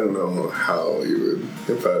 I don't know how you would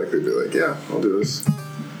emphatically be like, yeah, I'll do this.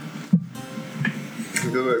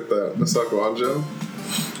 You do like that, Masako Anjo?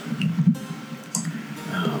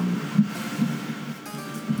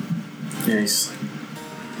 Yeah, he's.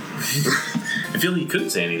 I feel he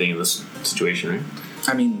couldn't say anything in this situation, right?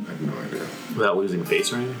 I mean, I have no idea. Without losing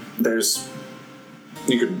face or anything?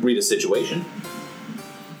 You could read a situation.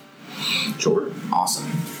 Sure. Awesome.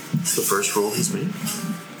 It's the first roll he's made.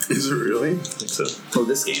 Is it really? I think so. Oh,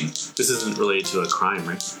 this game. This isn't related to a crime,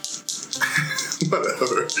 right?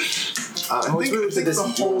 Whatever. I think this the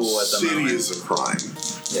whole duel at the city moment. is a crime.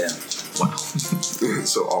 Yeah. Wow.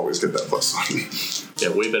 So always get that +1. Yeah,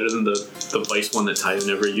 way better than the Vice one that Ty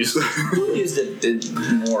never used. Who used it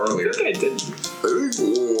more earlier? I think I did. I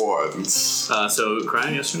think once. So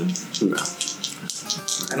crime yesterday? No.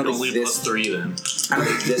 I don't Only think +3 then. I don't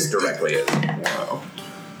think this directly is. Wow.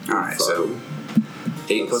 Alright, so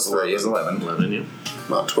 8 plus 3 is 11. 11, yeah.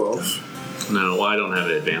 Not 12. No, well, I don't have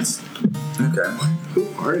it advanced. Okay. Who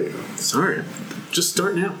are you? Sorry. Just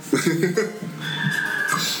start now.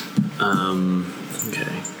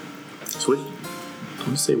 Okay. So I'm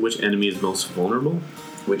going to say which enemy is most vulnerable?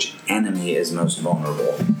 Which enemy is most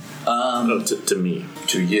vulnerable? To me.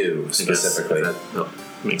 To you, I guess specifically. that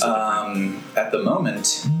makes it different. At the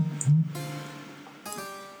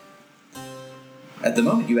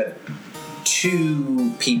moment, you have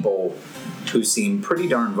two people who seem pretty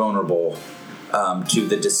darn vulnerable to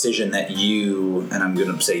the decision that you, and I'm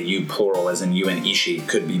going to say you plural, as in you and Ishii,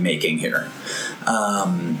 could be making here.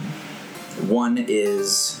 One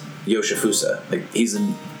is Yoshifusa. Like, he's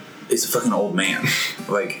a fucking old man.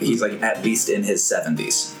 Like, he's like at least in his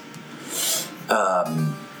 70s.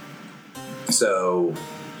 So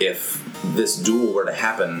if this duel were to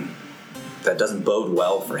happen, that doesn't bode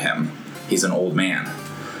well for him. He's an old man.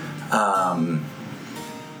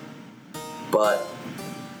 But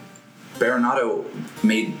Bernardo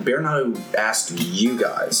asked you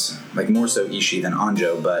guys, like more so Ishii than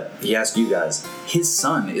Anjo, but he asked you guys, his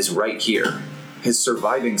son is right here. His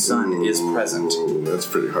surviving son is present. Ooh, that's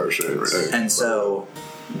pretty harsh, right? And so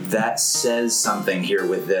that says something here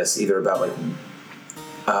with this, either about like,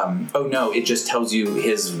 it just tells you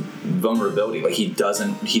his vulnerability. Like he does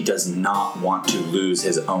not want to lose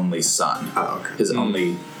his only son. Oh, okay. His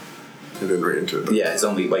only. I didn't read into it. Yeah, his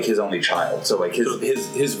only child. So like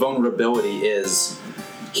his vulnerability is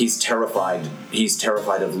he's terrified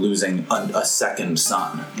of losing a second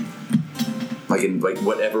son.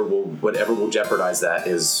 Whatever will jeopardize that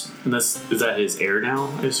is. And is that his heir now,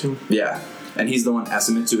 I assume? Yeah. And he's the one,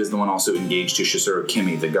 Asamitsu is the one also engaged to Shisuru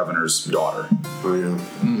Kimi, the governor's daughter. Oh, yeah.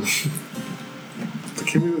 The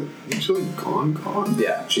Kimi, is she like gone?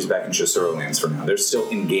 Yeah, she's back in Shisuru lands for now. They're still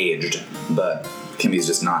engaged, but Kimi's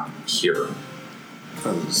just not here.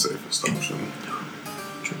 That was the safest option.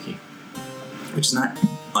 Tricky. Which is not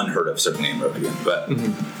unheard of, certainly in Rokugan, but...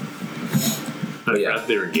 I yeah. forgot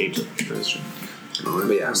they were engaged. That's true.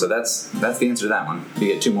 But yeah, so that's the answer to that one. You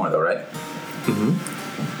get two more, though, right? Mm-hmm.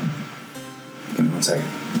 Give me 1 second.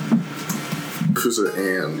 Fusa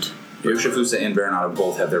and Yoshifusa and Bernardo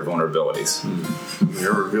both have their vulnerabilities.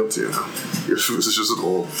 they're revealed to you now. Yoshifusa's just an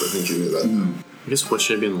old. I think you knew that. I guess what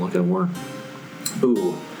should I be on the lookout for?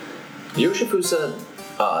 Ooh.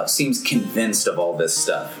 Yoshifusa seems convinced of all this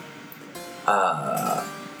stuff.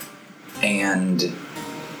 And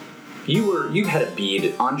you had a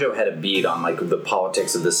bead. Anjo had a bead on like the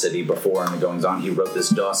politics of the city before and the goings on. He wrote this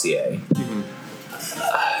dossier.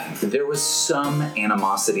 There was some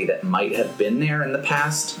animosity that might have been there in the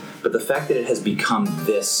past, but the fact that it has become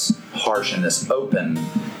this harsh and this open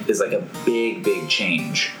is like a big, big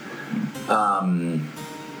change.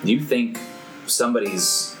 You think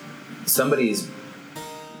somebody's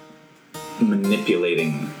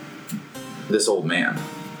manipulating this old man?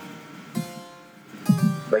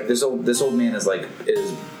 Like this old man is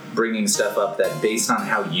bringing stuff up that based on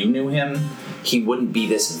how you knew him, he wouldn't be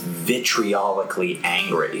this vitriolically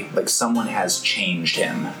angry. Like someone has changed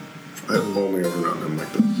him. I've only ever known him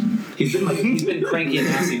like this. He's been cranky and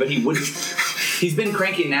nasty, but he wouldn't. He's been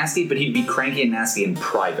cranky and nasty, but he'd be cranky and nasty in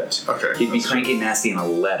private. Okay, he'd be that's cranky and nasty in a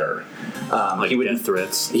letter. Like he would death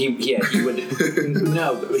threats. He would.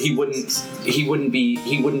 No, he wouldn't. He wouldn't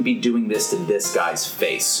be doing this to this guy's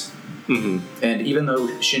face. Mm-hmm. And even though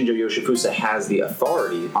Shinjo Yoshifusa has the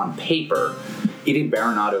authority on paper, Ide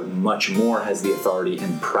Baronato much more has the authority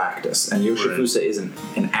in practice. And Yoshifusa isn't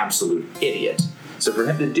an absolute idiot. So for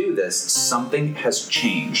him to do this, something has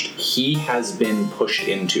changed. He has been pushed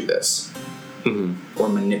into this. Mm-hmm. Or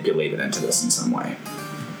manipulated into this in some way.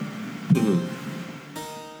 Mm-hmm.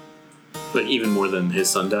 Like even more than his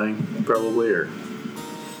son dying, probably, or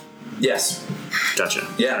yes. Gotcha.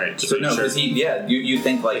 Yeah. All right. So no, because you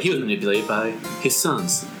think like he was manipulated by his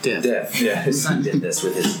son's death. Yeah, his son did this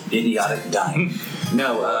with his idiotic dying.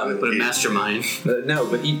 No, but a mastermind. No,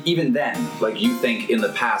 but even then, like you think in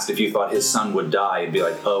the past, if you thought his son would die, it'd be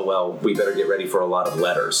like, oh well, we better get ready for a lot of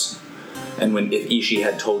letters. And if Ishii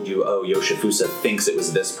had told you, oh, Yoshifusa thinks it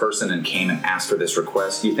was this person and came and asked for this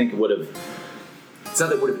request, you think it would have... It's not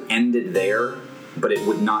that it would have ended there, but it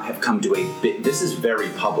would not have come to a bit... This is very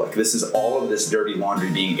public. This is all of this dirty laundry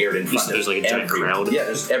being aired in front of there's like a giant crowd? Yeah,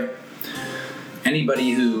 there's...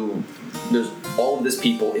 Anybody who... There's all of this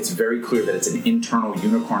people. It's very clear that it's an internal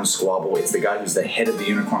unicorn squabble. It's the guy who's the head of the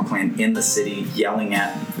unicorn clan in the city yelling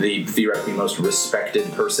at the theoretically most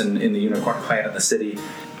respected person in the unicorn clan in the city.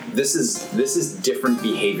 This is different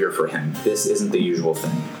behavior for him. This isn't the usual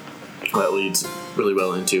thing. Well, that leads really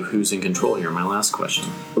well into who's in control here. My last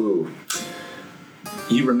question. Ooh.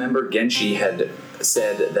 You remember Genshi had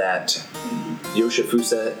said that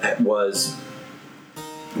Yoshifusa was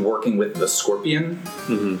working with the Scorpion?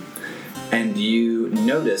 Mm-hmm. And you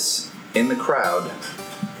notice in the crowd,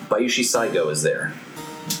 Bayushi Saigo is there.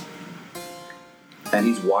 And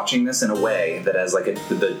he's watching this in a way that has like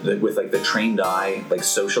with like the trained eye, like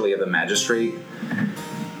socially of a magistrate.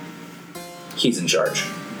 He's in charge.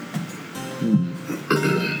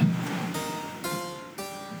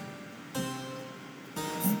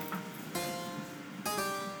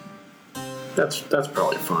 That's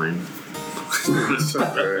probably fine.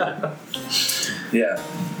 Yeah.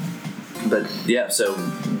 But yeah, so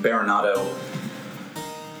Baronato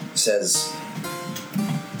says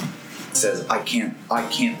I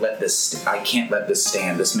can't let this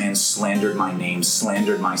stand. This man slandered my name,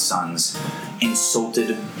 slandered my sons,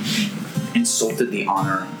 insulted the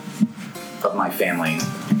honor of my family.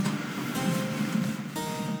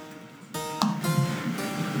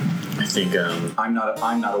 I think I'm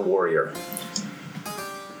not a warrior.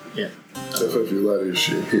 Yeah. So if you let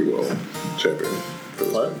Ishii, he will champion for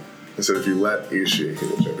this. What? I said if you let Ishii, he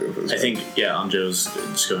will champion for this. I think Anjo's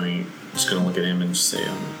just gonna look at him and just say,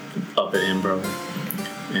 "Up at him, bro."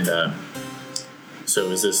 And so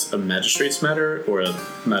is this a magistrate's matter or a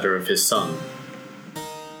matter of his son?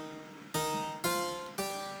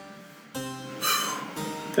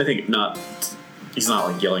 I think not. He's not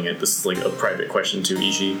like yelling it. This is like a private question to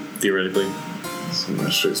Ishii, theoretically. It's a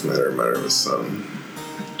magistrate's matter of his son.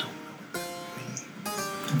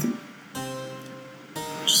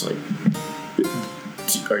 Just like,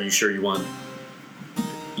 are you sure you want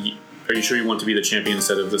to be the champion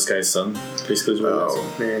instead of this guy's son? Basically, is what it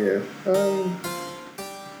is. Yeah.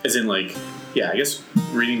 As in, like, yeah, I guess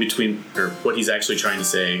reading between, or what he's actually trying to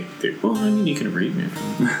say. Well, I mean, you can read me. I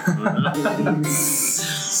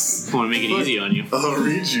want to make it easy on you. I'll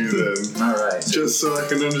read you then. All right. Just so I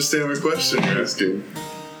can understand what question you're asking.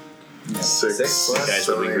 6 You guys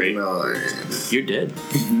will be great. 9. You're dead.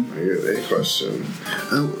 I get a question.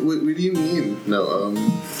 What do you mean? No,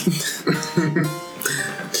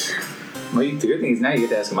 Well, the good thing is now you get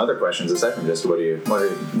to ask him other questions aside from just what are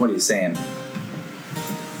you saying?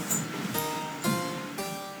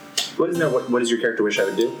 What does your character wish I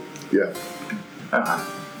would do? Yeah.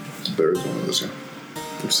 There is one of those, yeah.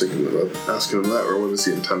 I'm just thinking about asking him that, or what does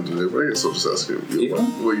he intend to do? But I guess I'll just ask him what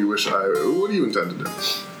do you intend to do?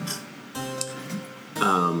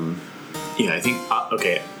 Yeah, I think,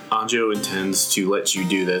 okay, Anjo intends to let you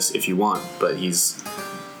do this if you want, but he's,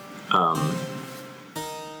 I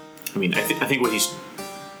think what he's,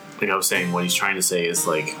 like I was saying, what he's trying to say is,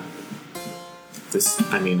 like, this,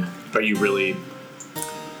 are you really,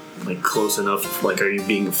 like, close enough, like, are you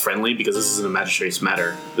being friendly? Because this isn't a magistrate's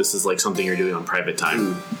matter. This is, like, something you're doing on private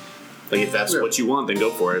time. Like, if that's what you want, then go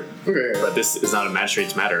for it. Okay. But this is not a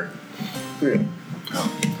magistrate's matter. Yeah.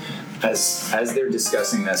 As they're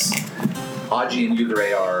discussing this, Aji and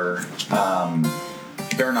Yugure are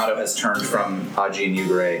Bernardo has turned from Aji and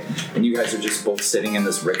Yugure, and you guys are just both sitting in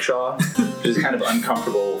this rickshaw, which is kind of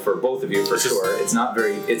uncomfortable for both of you for sure. It's not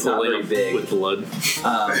very big. With blood.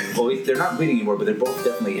 Well, they're not bleeding anymore, but they both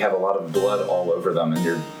definitely have a lot of blood all over them,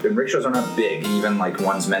 and rickshaws are not big, even like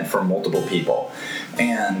ones meant for multiple people.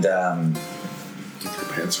 And Your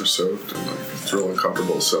pants are soaked, and like it's real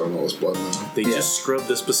uncomfortable sewing all this blood in them. They just scrubbed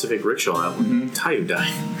this specific rickshaw out with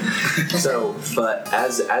iodine. so, but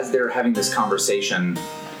as they're having this conversation,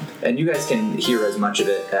 and you guys can hear as much of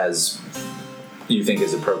it as you think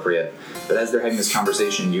is appropriate, but as they're having this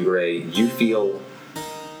conversation, Yugure, you feel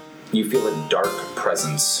a dark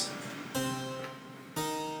presence.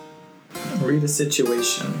 Read a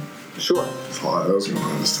situation. Sure. There's a lot of those going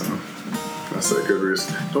on this time. That's a good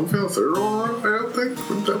reason. Don't fail a third roll, I don't think.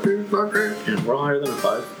 Would that be not great? Yeah, we're all higher than a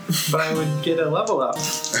 5. But I would get a level up.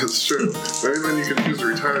 That's true. Maybe then you can choose to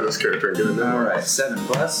retire this character and get a new one. All right, 7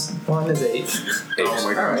 plus 1 is 8. Oh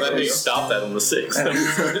my god. Let me stop that on the 6. Well,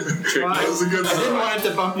 That was a good I didn't want it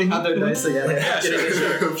to bump the other dice again.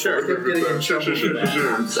 Sure.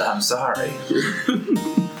 I'm sorry.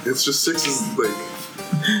 It's just 6 is like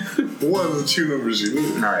one of the 2 numbers you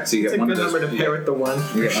need. All right, so you It's get a one good of those. number to pair with the 1.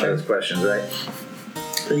 You get one of those questions, right?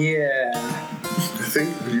 Yeah. I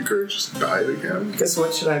think Euchre just died again. Guess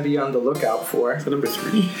what should I be on the lookout for? The number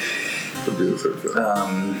 3. Could be the third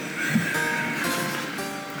guy.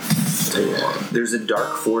 There's a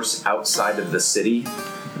dark force outside of the city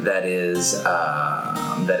that is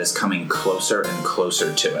coming closer and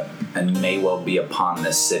closer to it, and may well be upon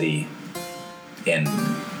this city in.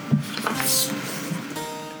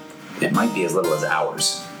 It might be as little as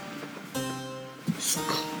hours.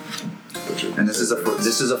 And this is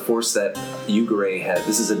a force that Yugure has.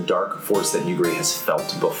 This is a dark force that Yugure has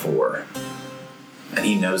felt before, and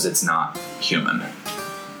he knows it's not human.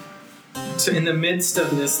 So in the midst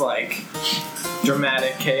of this like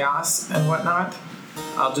dramatic chaos and whatnot,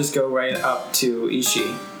 I'll just go right up to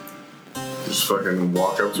Ishii Just fucking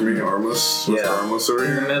walk up to me, armless. With Yeah. armless over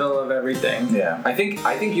in the here. middle of everything. Yeah, I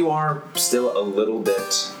think you are still a little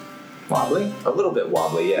bit Wobbly? A little bit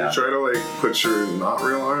wobbly, yeah. Try to like put your not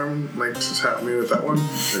real arm like to tap me with that one.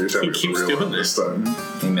 Or you tap me with the keeps real doing arm this. this time.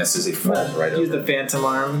 He misses, he falls right Use over. the phantom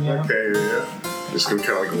arm, yeah. Okay, yeah. Just gonna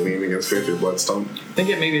kind of like lean against me with your bloodstone. I think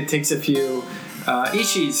maybe it takes a few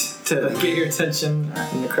Ishis to get your attention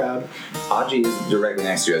in the crowd. Aji is directly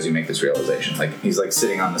next to you as you make this realization. Like he's like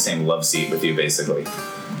sitting on the same love seat with you, basically,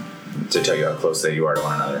 to tell you how close that you are to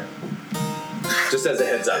one another. Just as a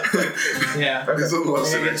heads up. Yeah. He's on the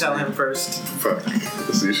left Maybe side. tell him first. Fuck.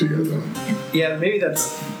 Let's see if she gets him. Yeah, maybe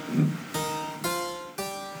that's.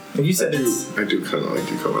 You said it's. I do kind of like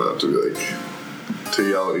you coming out to be like to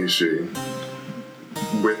yell at Ishii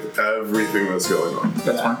with everything that's going on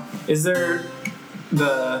That's fine. Is there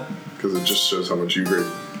the? because it just shows how much you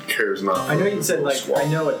cares not. I know for you said the like swamp. I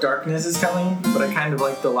know what darkness is coming, but I kind of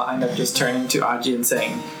like the line of just turning to Aji and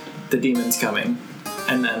saying, "The demon's coming,"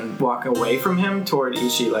 and then walk away from him toward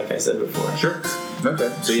Ishii, like I said before. Sure.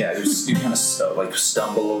 Okay. So yeah, you kind of like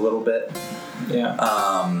stumble a little bit. Yeah.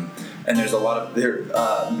 And there's a lot of there.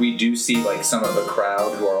 We do see like some of the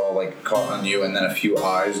crowd who are all like caught on you, and then a few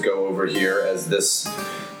eyes go over here as this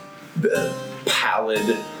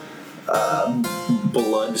pallid,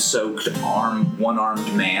 blood-soaked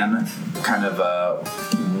one-armed man kind of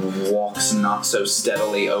walks not so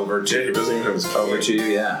steadily over Yeah, he to doesn't even have his you.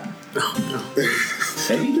 Yeah.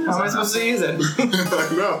 Maybe he does. How am I supposed to use it?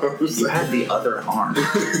 I know. You had the other arm.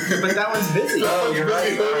 But that one's busy. Oh, you're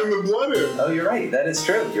right. Putting the blood in. Oh, you're right. That is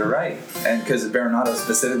true. You're right. And because Baronato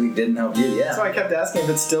specifically didn't help you, yeah. That's why I kept asking if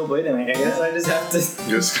it's still bleeding. Like, I guess I just have to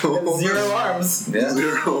Just go have 0 arms. Yeah.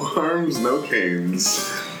 0 arms, no canes.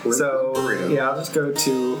 So yeah, I'll just go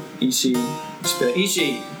to Ishii. Just be like,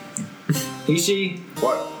 Ishii. Ishii.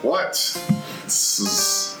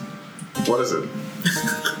 What is it?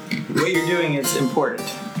 What you're doing is important,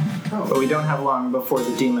 but we don't have long before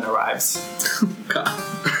the demon arrives.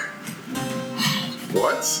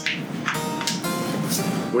 What?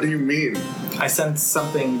 What do you mean? I sense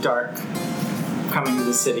something dark coming to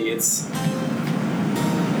the city. It's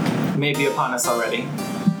maybe upon us already.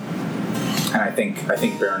 And I think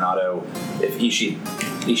Baronato, if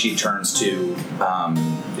Ishii turns to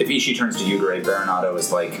Yugure, Baronato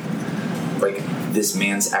is like this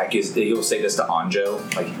man's he'll say this to Anjo,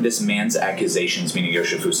 like this man's accusations, meaning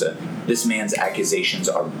Yoshifusa, this man's accusations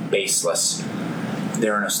are baseless.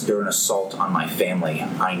 They're an assault on my family.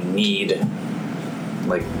 I need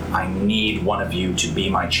one of you to be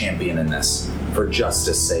my champion in this, for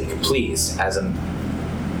justice sake, please. And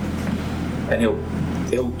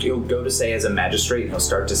he'll go to say as a magistrate, and he'll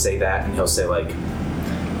start to say that, and he'll say like,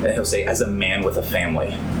 And he'll say, as a man with a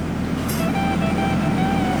family.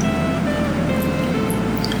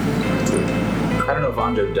 I don't know if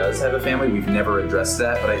Anjo does have a family. We've never addressed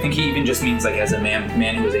that, but I think he even just means like as a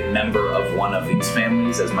man who is a member of one of these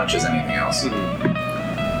families as much as anything else.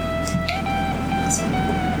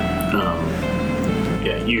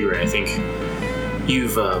 Yeah, Yugure, I think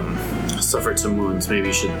you've suffered some wounds. Maybe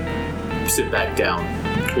you should sit back down.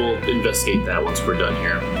 We'll investigate that once we're done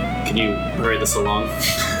here. Can you hurry this along?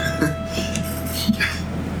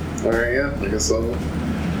 Alright, yeah, I guess so.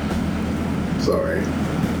 Sorry.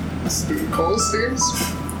 Call steams?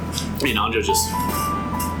 And Anjo just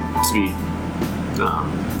to be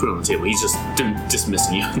put on the table. He's just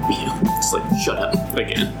dismissing you. Just like, shut up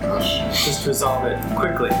again. Gosh. Just resolve it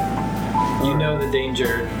quickly. You know the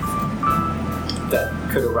danger that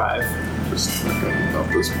could arrive. Just up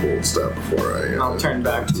this bold step before I. I'll turn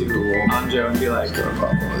back to Anjo and be like, Gonna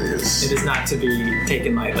pop one of these. it is not to be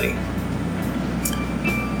taken lightly.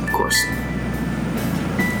 Of course.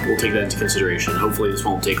 We'll take that into consideration. Hopefully this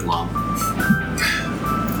won't take long.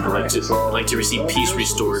 I'd like to receive peace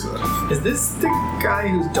restored. Is this the guy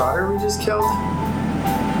whose daughter we just killed?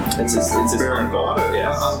 It's his uncle. Baronado.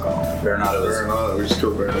 Yeah. Uncle. Baronado is. Baronado, we just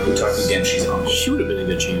killed Baronado. We talked again, she's uncle. She would have been a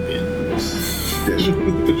good champion. Yeah, should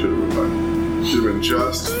have been fine. Should have been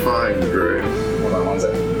just fine, Gray. Hold on one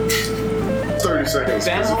second. 30 seconds.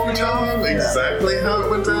 Because if you tell him exactly how it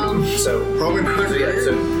went down, So, probably not great.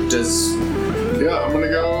 so does. Yeah, I'm gonna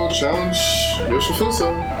go challenge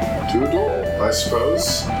Yoshifusa to a duel, I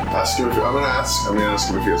suppose. Ask him if I'm gonna ask him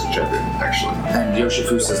if he has a champion, actually. And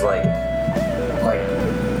Yoshifusa's like,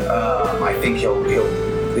 I think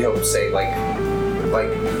he'll say like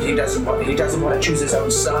he doesn't want to choose his own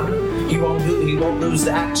son. He won't lose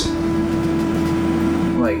that.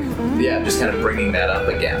 Like, yeah, just kind of bringing that up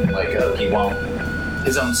again. Like,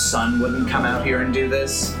 his own son wouldn't come out here and do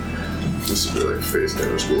this. This would be like phase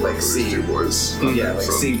gamer school, Like, for see- these two boys. Yeah, like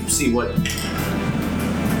So- see what.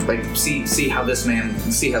 Like see how this man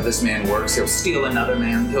works. He'll steal another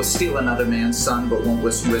man's son, but won't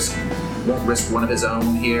risk one of his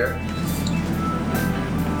own here.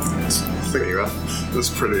 Thinking about this,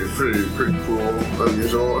 pretty cool,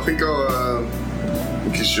 unusual. I think I'll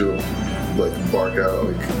Kishu like bark out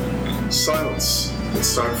like, silence.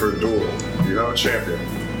 It's time for a duel. You have a champion.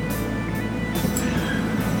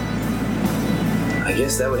 I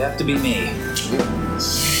guess that would have to be me.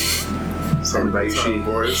 Time, Bayushi.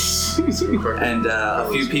 boys. And a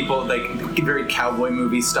few people, like very cowboy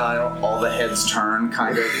movie style, all the heads turn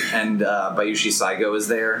kind of, and Bayushi Saigo is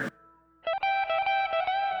there.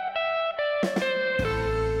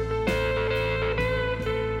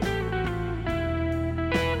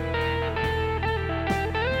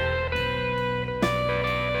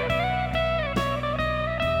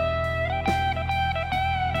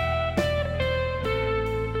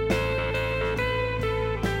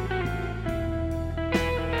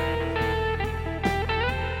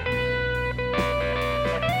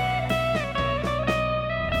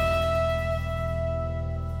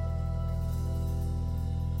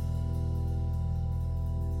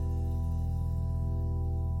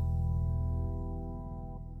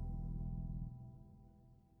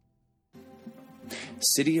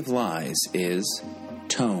 City of Lies is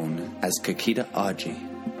Tone as Kakita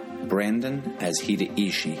Aji, Brandon as Hida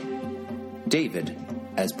Ishii, David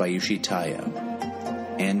as Bayushi Tayo,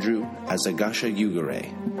 Andrew as Agasha Yugure,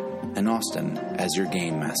 and Austin as your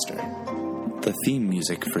Game Master. The theme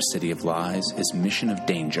music for City of Lies is Mission of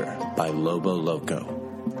Danger by Lobo Loco.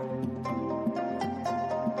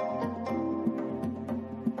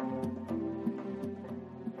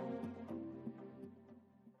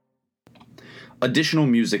 Additional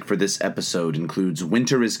music for this episode includes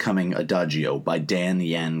Winter is Coming Adagio by Dan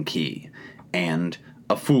Yan Key and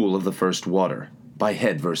A Fool of the First Water by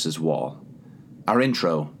Head vs. Wall. Our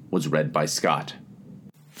intro was read by Scott.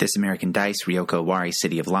 This American Dice Ryoko Wari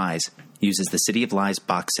City of Lies uses the City of Lies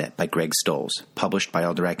box set by Greg Stolz, published by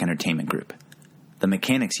Alderac Entertainment Group. The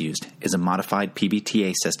mechanics used is a modified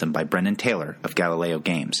PBTA system by Brendan Taylor of Galileo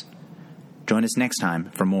Games. Join us next time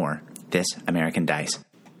for more This American Dice.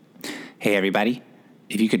 Hey everybody,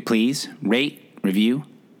 if you could please rate, review,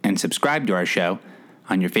 and subscribe to our show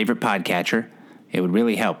on your favorite podcatcher, it would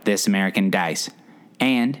really help This American Dice.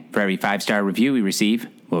 And for every 5-star review we receive,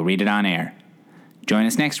 we'll read it on air. Join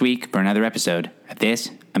us next week for another episode of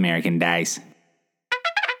This American Dice.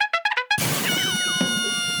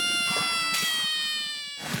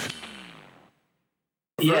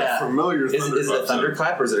 Yeah. Familiar Is it a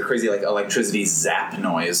thunderclap or is it a crazy like electricity zap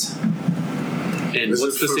noise? And Is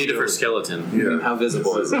what's it the state of her familiar? skeleton? Yeah. How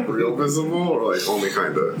visible is it? Real visible or like only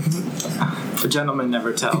kind of? The gentleman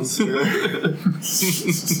never tells.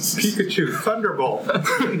 Pikachu, Thunderbolt.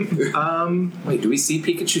 Wait, do we see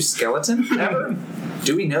Pikachu's skeleton ever?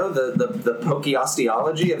 Do we know the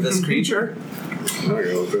pokeosteology of this creature? I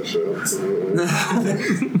gotta look that shit up.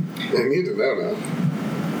 I need to know now.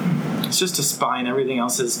 It's just a spine. Everything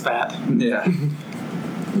else is fat. Yeah.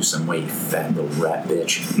 Lose some weight, fat little rat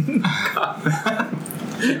bitch.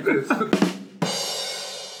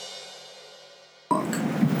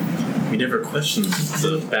 We never questioned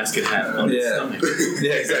the basket hat on its stomach.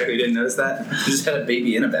 Yeah, exactly. You didn't notice that? You just had a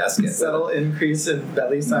baby in a basket. Subtle increase in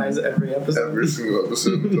belly size every episode. Every single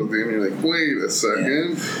episode until the end, you're like, wait a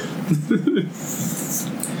second.